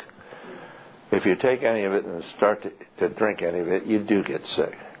sick. If you take any of it and start to drink any of it, you do get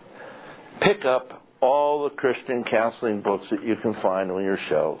sick. Pick up all the Christian counseling books that you can find on your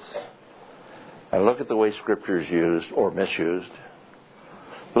shelves and look at the way Scripture is used or misused.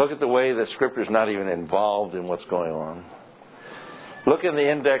 Look at the way that Scripture is not even involved in what's going on. Look in the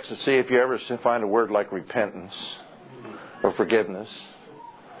index and see if you ever find a word like repentance or forgiveness.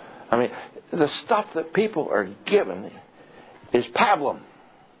 I mean, the stuff that people are given is pablum.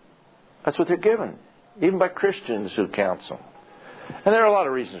 That's what they're given, even by Christians who counsel. And there are a lot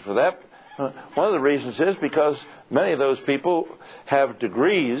of reasons for that. One of the reasons is because many of those people have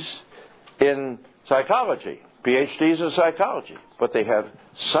degrees in psychology, PhDs in psychology, but they have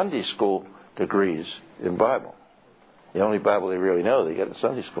Sunday school degrees in Bible. The only Bible they really know they get in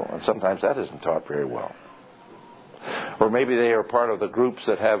Sunday school, and sometimes that isn't taught very well. Or maybe they are part of the groups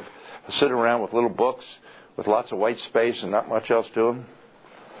that sit around with little books with lots of white space and not much else to them.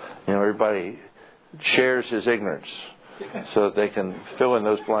 You know, everybody shares his ignorance so that they can fill in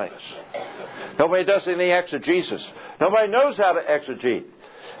those blanks. Nobody does any exegesis. Nobody knows how to exegete.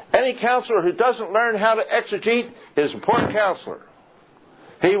 Any counselor who doesn't learn how to exegete is a poor counselor.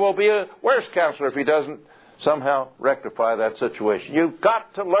 He will be a worse counselor if he doesn't somehow rectify that situation. You've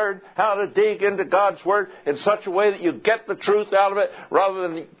got to learn how to dig into God's Word in such a way that you get the truth out of it, rather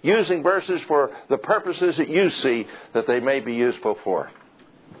than using verses for the purposes that you see that they may be useful for.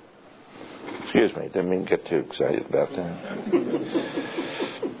 Excuse me, didn't mean to get too excited about that.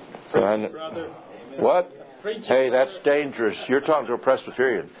 What? Hey, that's dangerous. You're talking to a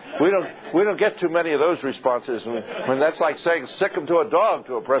Presbyterian. We don't get too many of those responses. When that's like saying sick 'em to a dog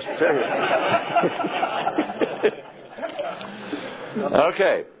to a Presbyterian.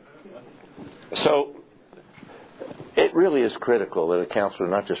 Okay. So it really is critical that a counselor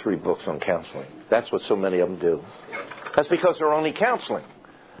not just read books on counseling. That's what so many of them do. That's because they're only counseling.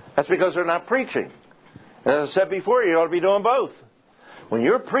 That's because they're not preaching. And as I said before, you ought to be doing both. When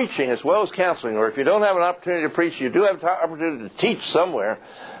you're preaching as well as counseling, or if you don't have an opportunity to preach, you do have an opportunity to teach somewhere.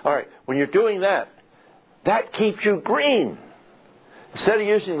 All right, when you're doing that, that keeps you green. Instead of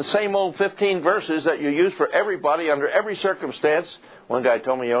using the same old 15 verses that you use for everybody under every circumstance, one guy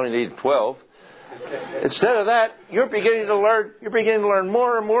told me you only needed 12. Instead of that, you're beginning to learn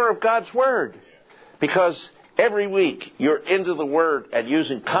more and more of God's Word, because every week you're into the Word and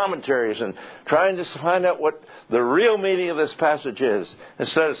using commentaries and trying to find out what the real meaning of this passage is,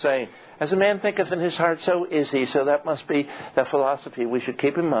 instead of saying, as a man thinketh in his heart, so is he. So that must be the philosophy we should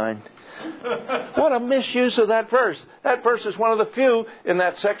keep in mind. What a misuse of that verse. That verse is one of the few in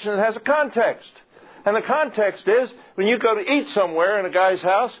that section that has a context. And the context is when you go to eat somewhere in a guy's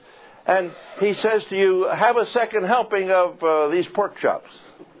house and he says to you, have a second helping of these pork chops.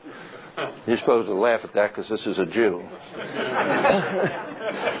 You're supposed to laugh at that because this is a Jew.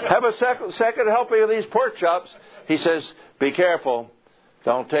 Have a second helping of these pork chops. He says, be careful.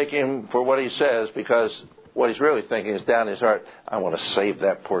 Don't take him for what he says, because what he's really thinking is down his heart, I want to save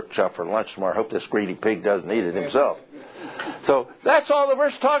that pork chop for lunch tomorrow. I hope this greedy pig doesn't eat it himself. So that's all the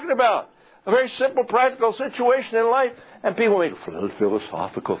verse is talking about. A very simple, practical situation in life. And people make a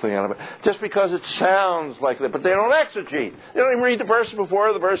philosophical thing out of it just because it sounds like that. But they don't exegete. They don't even read the verse before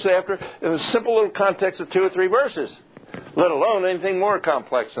or the verse after in a simple little context of 2 or 3 verses, let alone anything more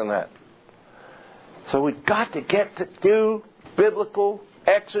complex than that. So we've got to get to do biblical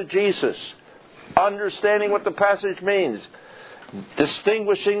exegesis, understanding what the passage means,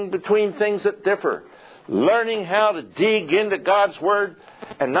 distinguishing between things that differ, learning how to dig into God's Word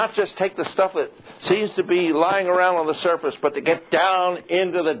and not just take the stuff that seems to be lying around on the surface, but to get down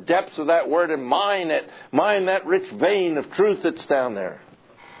into the depths of that Word and mine that rich vein of truth that's down there.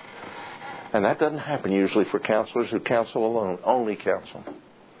 And that doesn't happen usually for counselors who counsel alone, only counsel.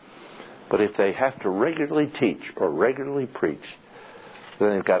 But if they have to regularly teach or regularly preach, then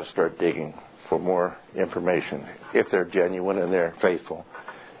they've got to start digging for more information if they're genuine and they're faithful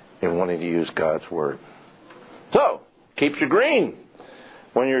in wanting to use God's Word. So, keeps you green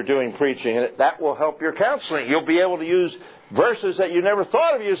when you're doing preaching, and that will help your counseling. You'll be able to use verses that you never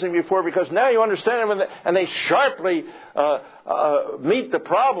thought of using before because now you understand them and they sharply meet the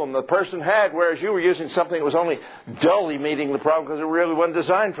problem the person had, whereas you were using something that was only dully meeting the problem because it really wasn't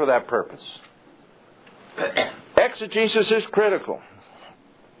designed for that purpose. Exegesis is critical.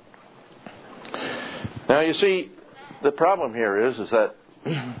 Now you see, the problem here is that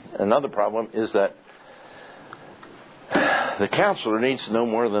another problem is that the counselor needs to know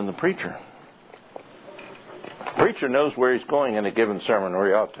more than the preacher. The preacher knows where he's going in a given sermon, or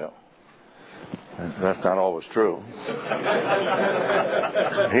he ought to. That's not always true.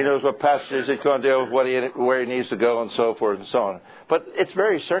 He knows what passages he's going to deal with, where he needs to go, and so forth and so on. But it's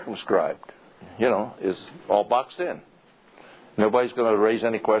very circumscribed. It's all boxed in. Nobody's going to raise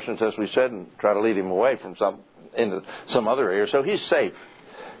any questions, as we said, and try to lead him away from into some other area. So he's safe.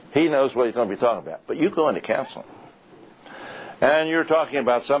 He knows what he's going to be talking about. But you go into counseling, and you're talking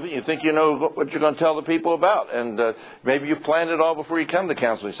about something, you think you know what you're going to tell the people about. And maybe you've planned it all before you come to the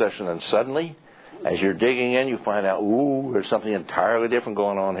counseling session. And suddenly, as you're digging in, you find out, there's something entirely different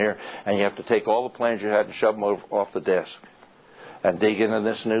going on here. And you have to take all the plans you had and shove them off the desk and dig into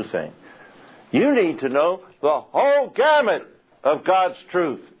this new thing. You need to know the whole gamut of God's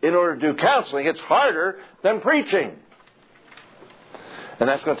truth in order to do counseling. It's harder than preaching. And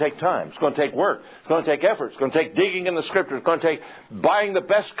that's going to take time. It's going to take work. It's going to take effort. It's going to take digging in the Scriptures. It's going to take buying the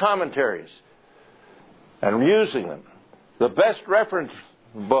best commentaries and using them. The best reference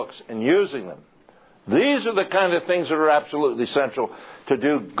books and using them. These are the kind of things that are absolutely essential to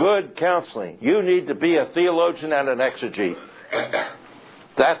do good counseling. You need to be a theologian and an exegete.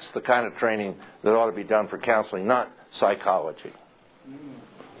 That's the kind of training that ought to be done for counseling, not psychology.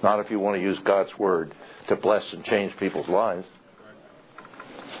 Not if you want to use God's Word to bless and change people's lives.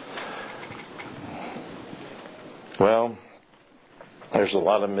 Well, there's a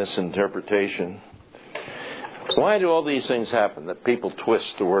lot of misinterpretation. Why do all these things happen, that people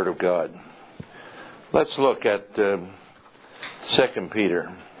twist the Word of God? Let's look at 2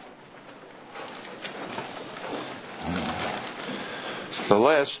 Peter. The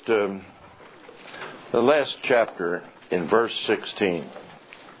last chapter in verse 16.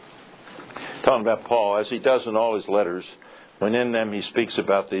 Talking about Paul, as he does in all his letters, when in them he speaks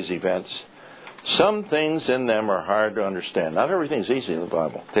about these events. Some things in them are hard to understand. Not everything's easy in the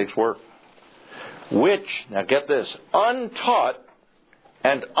Bible. It takes work. Which, now get this, untaught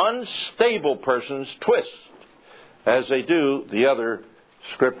and unstable persons twist as they do the other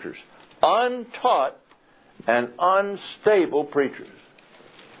Scriptures. Untaught and unstable preachers.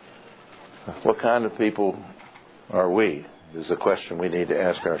 What kind of people are we? Is the question we need to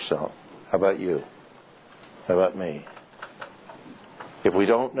ask ourselves. How about you? How about me? If we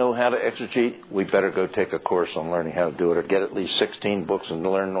don't know how to exegete, we better go take a course on learning how to do it, or get at least 16 books and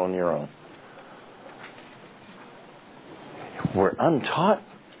learn on your own. If we're untaught,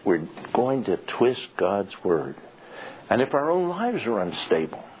 we're going to twist God's Word. And if our own lives are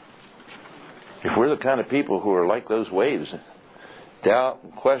unstable, if we're the kind of people who are like those waves, doubt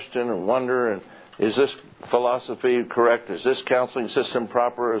and question and wonder, and is this philosophy correct? Is this counseling system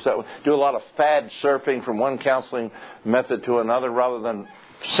proper? Is that do a lot of fad surfing from one counseling method to another rather than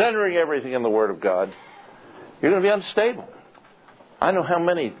centering everything in the Word of God? You're going to be unstable. I know how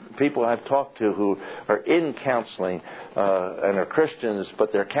many people I've talked to who are in counseling and are Christians,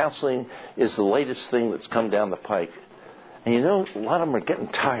 but their counseling is the latest thing that's come down the pike. And a lot of them are getting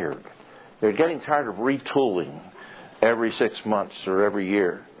tired. They're getting tired of retooling every 6 months or every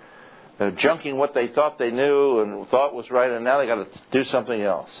year. Junking what they thought they knew and thought was right, and now they got to do something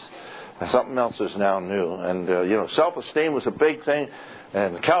else. And something else is now new. And, self-esteem was a big thing.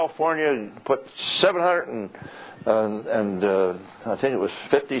 And California put 700 and I think it was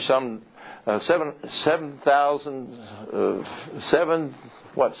 50-some, 7,500,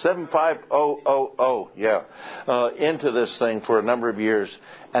 into this thing for a number of years.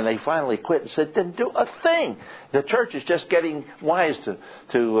 And they finally quit and said, didn't do a thing. The church is just getting wise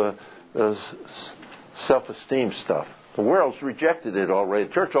to self-esteem stuff. The world's rejected it already.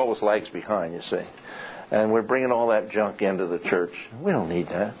 The church always lags behind, you see. And we're bringing all that junk into the church. We don't need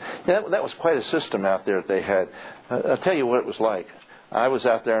that. That was quite a system out there that they had. I'll tell you what it was like. I was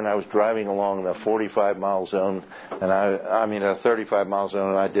out there and I was driving along the 45-mile zone, and a 35-mile zone,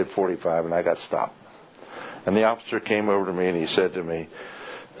 and I did 45, and I got stopped. And the officer came over to me and he said to me,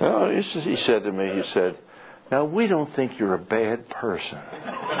 now we don't think you're a bad person.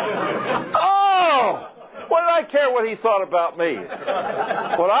 Oh! What did I I care what he thought about me?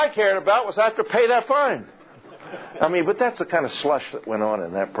 What I cared about was I have to pay that fine. I mean, but that's the kind of slush that went on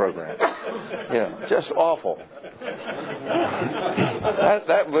in that program. Just awful.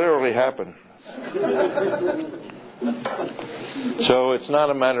 That literally happened. So it's not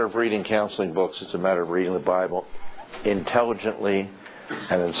a matter of reading counseling books. It's a matter of reading the Bible intelligently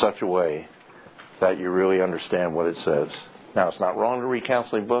and in such a way that you really understand what it says. Now, it's not wrong to read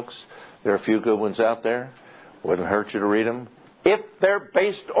counseling books. There are a few good ones out there. Wouldn't hurt you to read them. If they're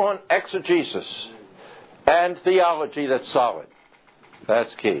based on exegesis and theology that's solid.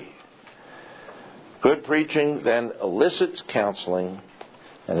 That's key. Good preaching then elicits counseling.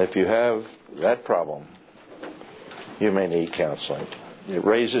 And if you have that problem, you may need counseling. It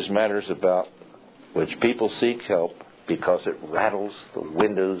raises matters about which people seek help because it rattles the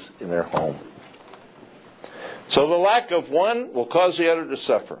windows in their home. So the lack of one will cause the other to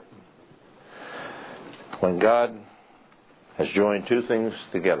suffer. When God has joined two things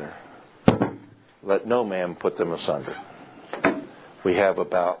together, let no man put them asunder. We have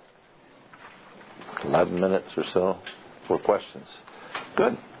about 11 minutes or so for questions.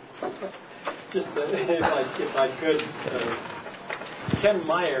 Good. Just if I could, Ken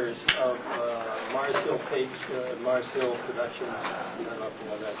Myers of Mars Hill Tapes, Mars Hill Productions, I don't know if you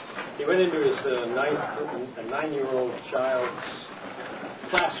know that. He went into his 9-year-old child's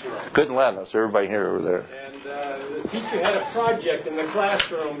classroom. Good and loud, so everybody here over there. And the teacher had a project in the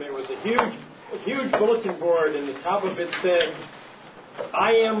classroom. It was a huge bulletin board, and the top of it said,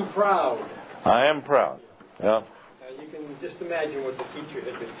 "I am proud." I am proud. Yeah. You can just imagine what the teacher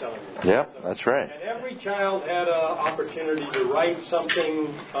had been telling you. Yeah, that's right. And every child had an opportunity to write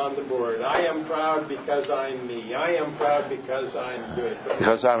something on the board. I am proud because I'm me. I am proud because I'm good.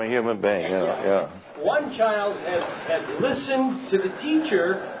 Because I'm a human being. Yeah. One child had listened to the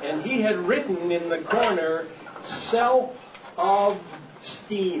teacher, and he had written in the corner, self-esteem.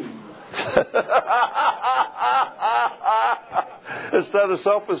 Instead of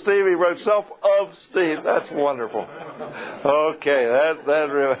self-esteem, he wrote self-of-esteem. That's wonderful. Okay, that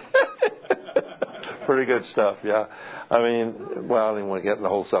really pretty good stuff. Yeah, I mean, well, I don't even want to get in the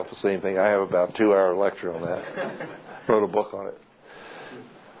whole self-esteem thing. I have about a 2-hour lecture on that. Wrote a book on it.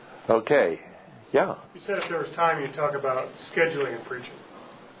 Okay, yeah. You said if there was time, you'd talk about scheduling and preaching.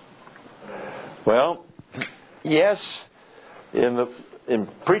 Well, yes, in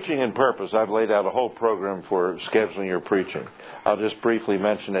Preaching in Purpose, I've laid out a whole program for scheduling your preaching. I'll just briefly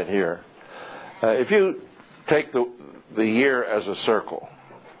mention it here. If you take the year as a circle,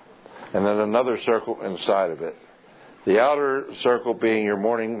 and then another circle inside of it, the outer circle being your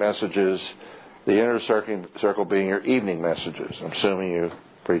morning messages, the inner circle being your evening messages. I'm assuming you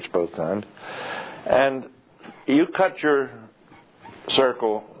preach both times. And you cut your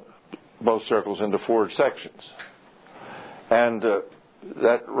both circles into 4 sections. And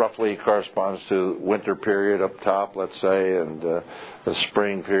that roughly corresponds to winter period up top, let's say, and the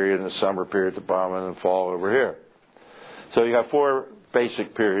spring period and the summer period at the bottom, and then fall over here. So you got 4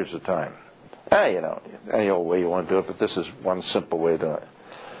 basic periods of time. Any old way you want to do it, but this is one simple way to do it.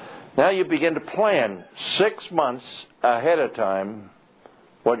 Now you begin to plan 6 months ahead of time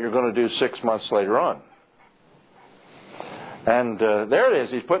what you're going to do 6 months later on. And there it is.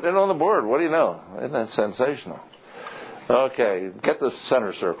 He's putting it on the board. What do you know? Isn't that sensational? Okay, get the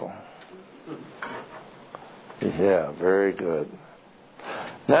center circle. Yeah, very good.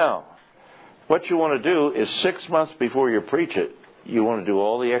 Now, what you want to do is 6 months before you preach it, you want to do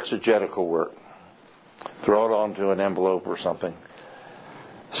all the exegetical work. Throw it onto an envelope or something.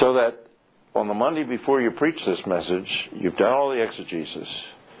 So that on the Monday before you preach this message, you've done all the exegesis.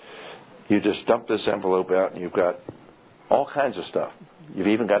 You just dump this envelope out and you've got all kinds of stuff. You've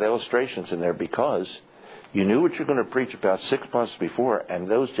even got illustrations in there because you knew what you're going to preach about 6 months before, and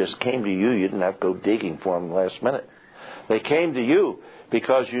those just came to you. You didn't have to go digging for them last minute. They came to you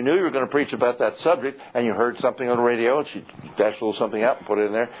because you knew you were going to preach about that subject, and you heard something on the radio, and you dashed a little something out and put it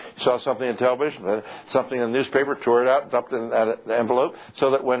in there. You saw something in television, something in the newspaper, tore it out, and dumped it in that envelope,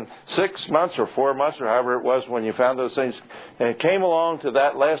 so that when 6 months or 4 months or however it was when you found those things, and it came along to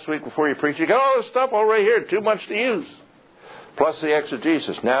that last week before you preached, you got all this stuff all right here, too much to use. Plus the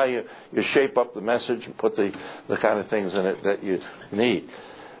exegesis. Now you shape up the message and put the kind of things in it that you need,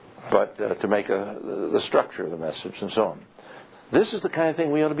 but to make the structure of the message and so on. This is the kind of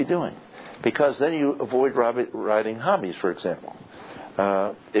thing we ought to be doing, because then you avoid writing hobbies, for example.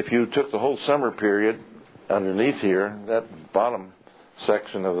 If you took the whole summer period underneath here, that bottom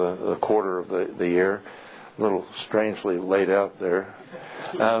section of the quarter of the year, a little strangely laid out there.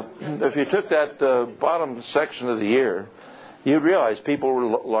 If you took that bottom section of the year, you'd realize people were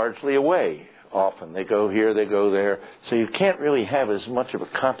largely away often. They go here, they go there. So you can't really have as much of a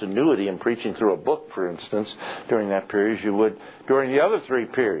continuity in preaching through a book, for instance, during that period as you would during the other 3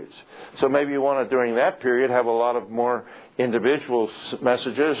 periods. So maybe you want to, during that period, have a lot of more individual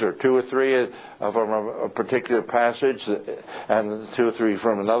messages, or 2 or 3 from a particular passage and 2 or 3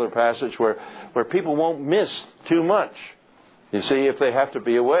 from another passage where people won't miss too much, you see, if they have to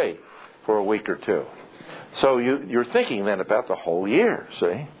be away for a week or 2. So you're thinking then about the whole year,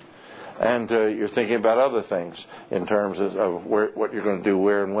 see? And you're thinking about other things in terms of what you're going to do,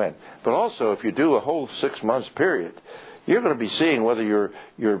 where and when. But also, if you do a whole 6 months period, you're going to be seeing whether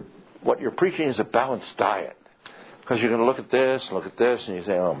what you're preaching is a balanced diet. Because you're going to look at this, and you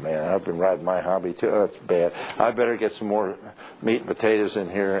say, oh man, I've been riding my hobby too. Oh, that's bad. I better get some more meat and potatoes in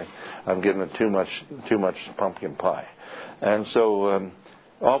here. I'm giving it too much pumpkin pie. And so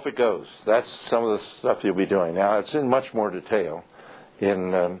off it goes. That's some of the stuff you'll be doing. Now, it's in much more detail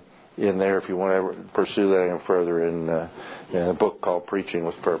in there if you want to pursue that any further in a book called Preaching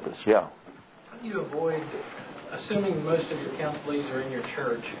with Purpose. Yeah. How do you avoid, assuming most of your counselees are in your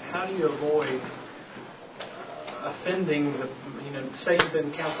church, how do you avoid offending say you've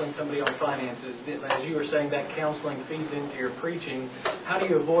been counseling somebody on finances, as you were saying, that counseling feeds into your preaching. How do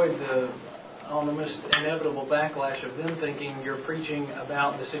you avoid the almost inevitable backlash of them thinking you're preaching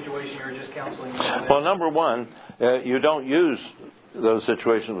about the situation you were just counseling them? Well, number one, you don't use those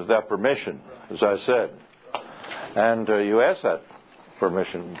situations without permission, as I said. And you ask that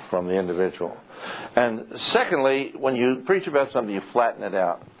permission from the individual. And secondly, when you preach about something, you flatten it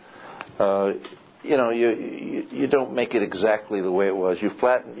out. You don't make it exactly the way it was. You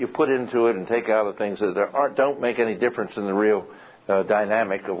put into it and take out the things that don't make any difference in the real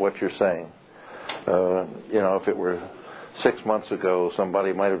dynamic of what you're saying. If it were 6 months ago,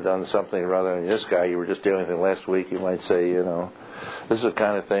 somebody might have done something rather than this guy you were just dealing with last week. You might say, this is the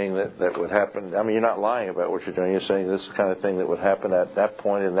kind of thing that would happen. I mean, you're not lying about what you're doing. You're saying this is the kind of thing that would happen at that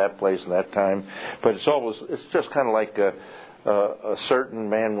point, in that place, and that time. But it's just kind of like a certain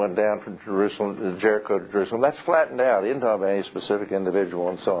man went down from Jericho to Jerusalem. That's flattened out into a specific individual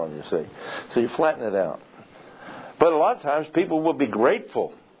and so on, you see. So you flatten it out. But a lot of times people will be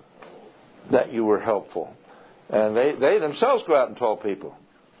grateful that you were helpful. And they themselves go out and tell people.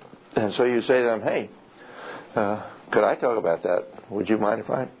 And so you say to them, hey, could I talk about that? Would you mind if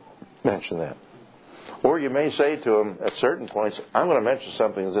I mention that? Or you may say to them at certain points, I'm going to mention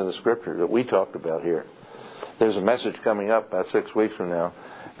something that's in the Scripture that we talked about here. There's a message coming up about 6 weeks from now,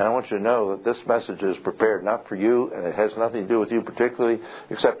 and I want you to know that this message is prepared not for you, and it has nothing to do with you particularly,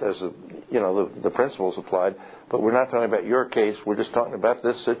 except as the principles applied. But we're not talking about your case. We're just talking about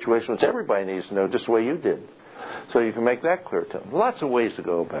this situation, which everybody needs to know, just the way you did. So you can make that clear to them. Lots of ways to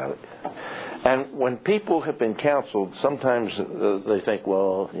go about it. And when people have been counseled, sometimes they think,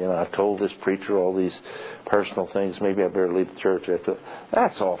 well, I've told this preacher all these personal things. Maybe I better leave the church after.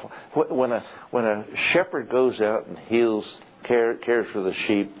 That's awful. When a shepherd goes out and heals, cares for the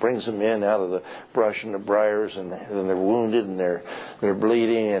sheep, brings them in out of the brush and the briars, and they're wounded and they're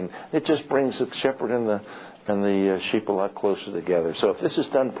bleeding, and it just brings the shepherd and the sheep a lot closer together. So if this is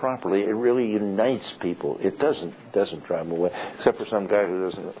done properly, it really unites people. It doesn't drive them away, except for some guy who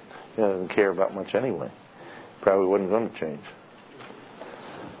doesn't care about much anyway. Probably wasn't going to change.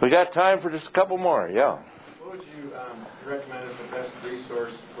 We got time for just a couple more. Yeah. What would you recommend as the best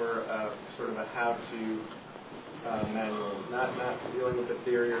resource for sort of a how-to manual? Not dealing with the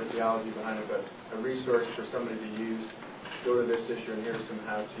theory or theology behind it, but a resource for somebody to use. Go to this issue, and here's some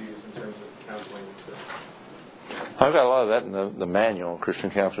how-tos in terms of counseling. I've got a lot of that in the manual,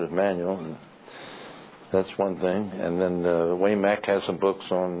 Christian Counselor's Manual. And that's one thing. And then Wayne Mack has some books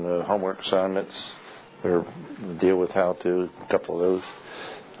on homework assignments or deal with how-to, a couple of those.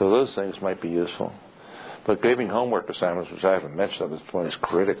 So those things might be useful. But giving homework assignments, which I haven't mentioned, this point is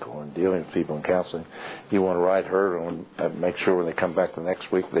critical in dealing with people in counseling. You want to ride herd and make sure when they come back the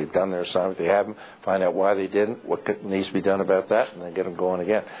next week they've done their assignment. If they haven't, find out why they didn't, what needs to be done about that, and then get them going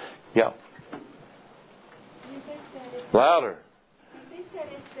again. Yeah. Louder. You think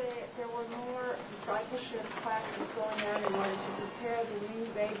that if there were more discipleship classes going on in order to prepare the new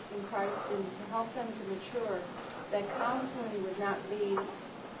babes in Christ and to help them to mature, that counseling would not be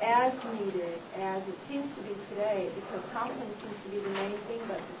as needed as it seems to be today, because counseling seems to be the main thing,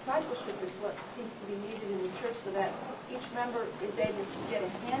 but discipleship is what seems to be needed in the church so that each member is able to get a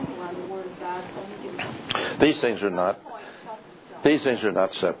handle on the Word of God. So he can These things are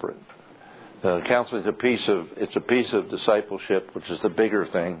not separate. Counseling is a piece of discipleship, which is the bigger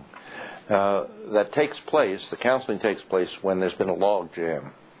thing that takes place. The counseling takes place when there's been a log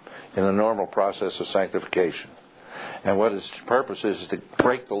jam in the normal process of sanctification. And what its purpose is to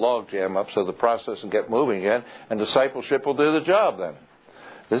break the logjam up so the process can get moving again, and discipleship will do the job then.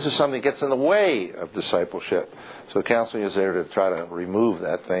 This is something that gets in the way of discipleship. So counseling is there to try to remove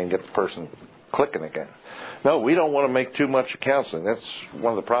that thing, get the person clicking again. No, we don't want to make too much of counseling. That's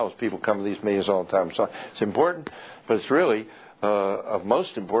one of the problems. People come to these meetings all the time. So it's important, but it's really of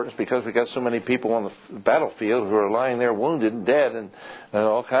most importance because we got so many people on the battlefield who are lying there wounded and dead and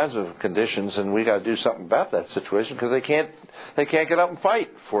all kinds of conditions, and we got to do something about that situation because they can't get up and fight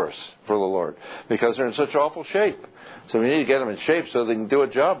for us, for the Lord, because they're in such awful shape. So we need to get them in shape so they can do a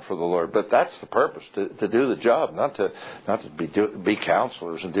job for the Lord. But that's the purpose, to do the job, not to be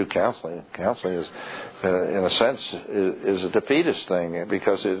counselors and do counseling. Counseling is, in a sense, is a defeatist thing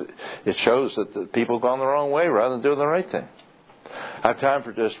because it shows that the people have gone the wrong way rather than doing the right thing. I have time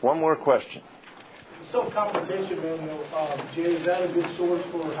for just one more question. Self-confrontation manual, Jay, is that a good source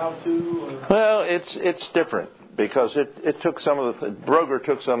for how to? Or? Well, it's different because it took Broger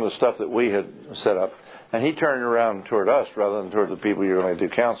took some of the stuff that we had set up, and he turned it around toward us rather than toward the people you're going to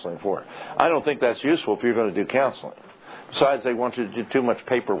do counseling for. I don't think that's useful if you're going to do counseling. Besides, they want you to do too much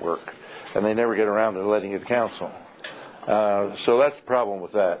paperwork, and they never get around to letting you counsel. So that's the problem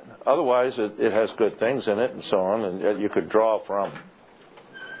with that. Otherwise, it has good things in it and so on, and you could draw from.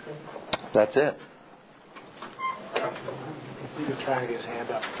 That's it. He's been trying to get his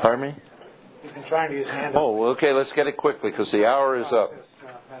hand up. Pardon me? He's been trying to get his hand up. Oh, okay, let's get it quickly because the hour is up.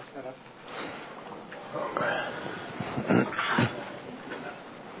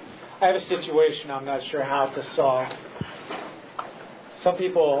 I have a situation I'm not sure how to solve. Some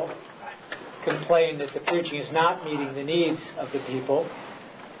people complain that the preaching is not meeting the needs of the people,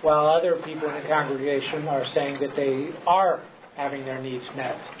 while other people in the congregation are saying that they are having their needs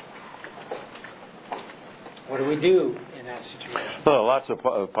met. What do we do in that situation? Well, lots of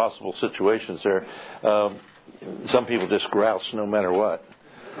possible situations there. Some people just grouse no matter what.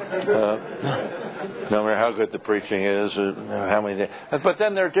 No matter how good the preaching is, how many. But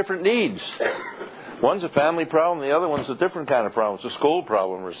then there are different needs. One's a family problem, the other one's a different kind of problem. It's a school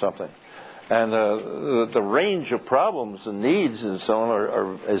problem or something. And the range of problems and needs and so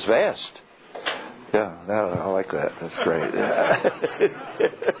on is vast. Yeah, I like that. That's great.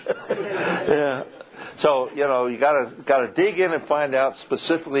 Yeah. So, you gotta dig in and find out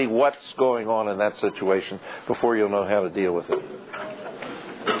specifically what's going on in that situation before you'll know how to deal with it.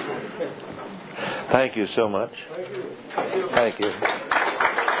 Thank you so much. Thank you.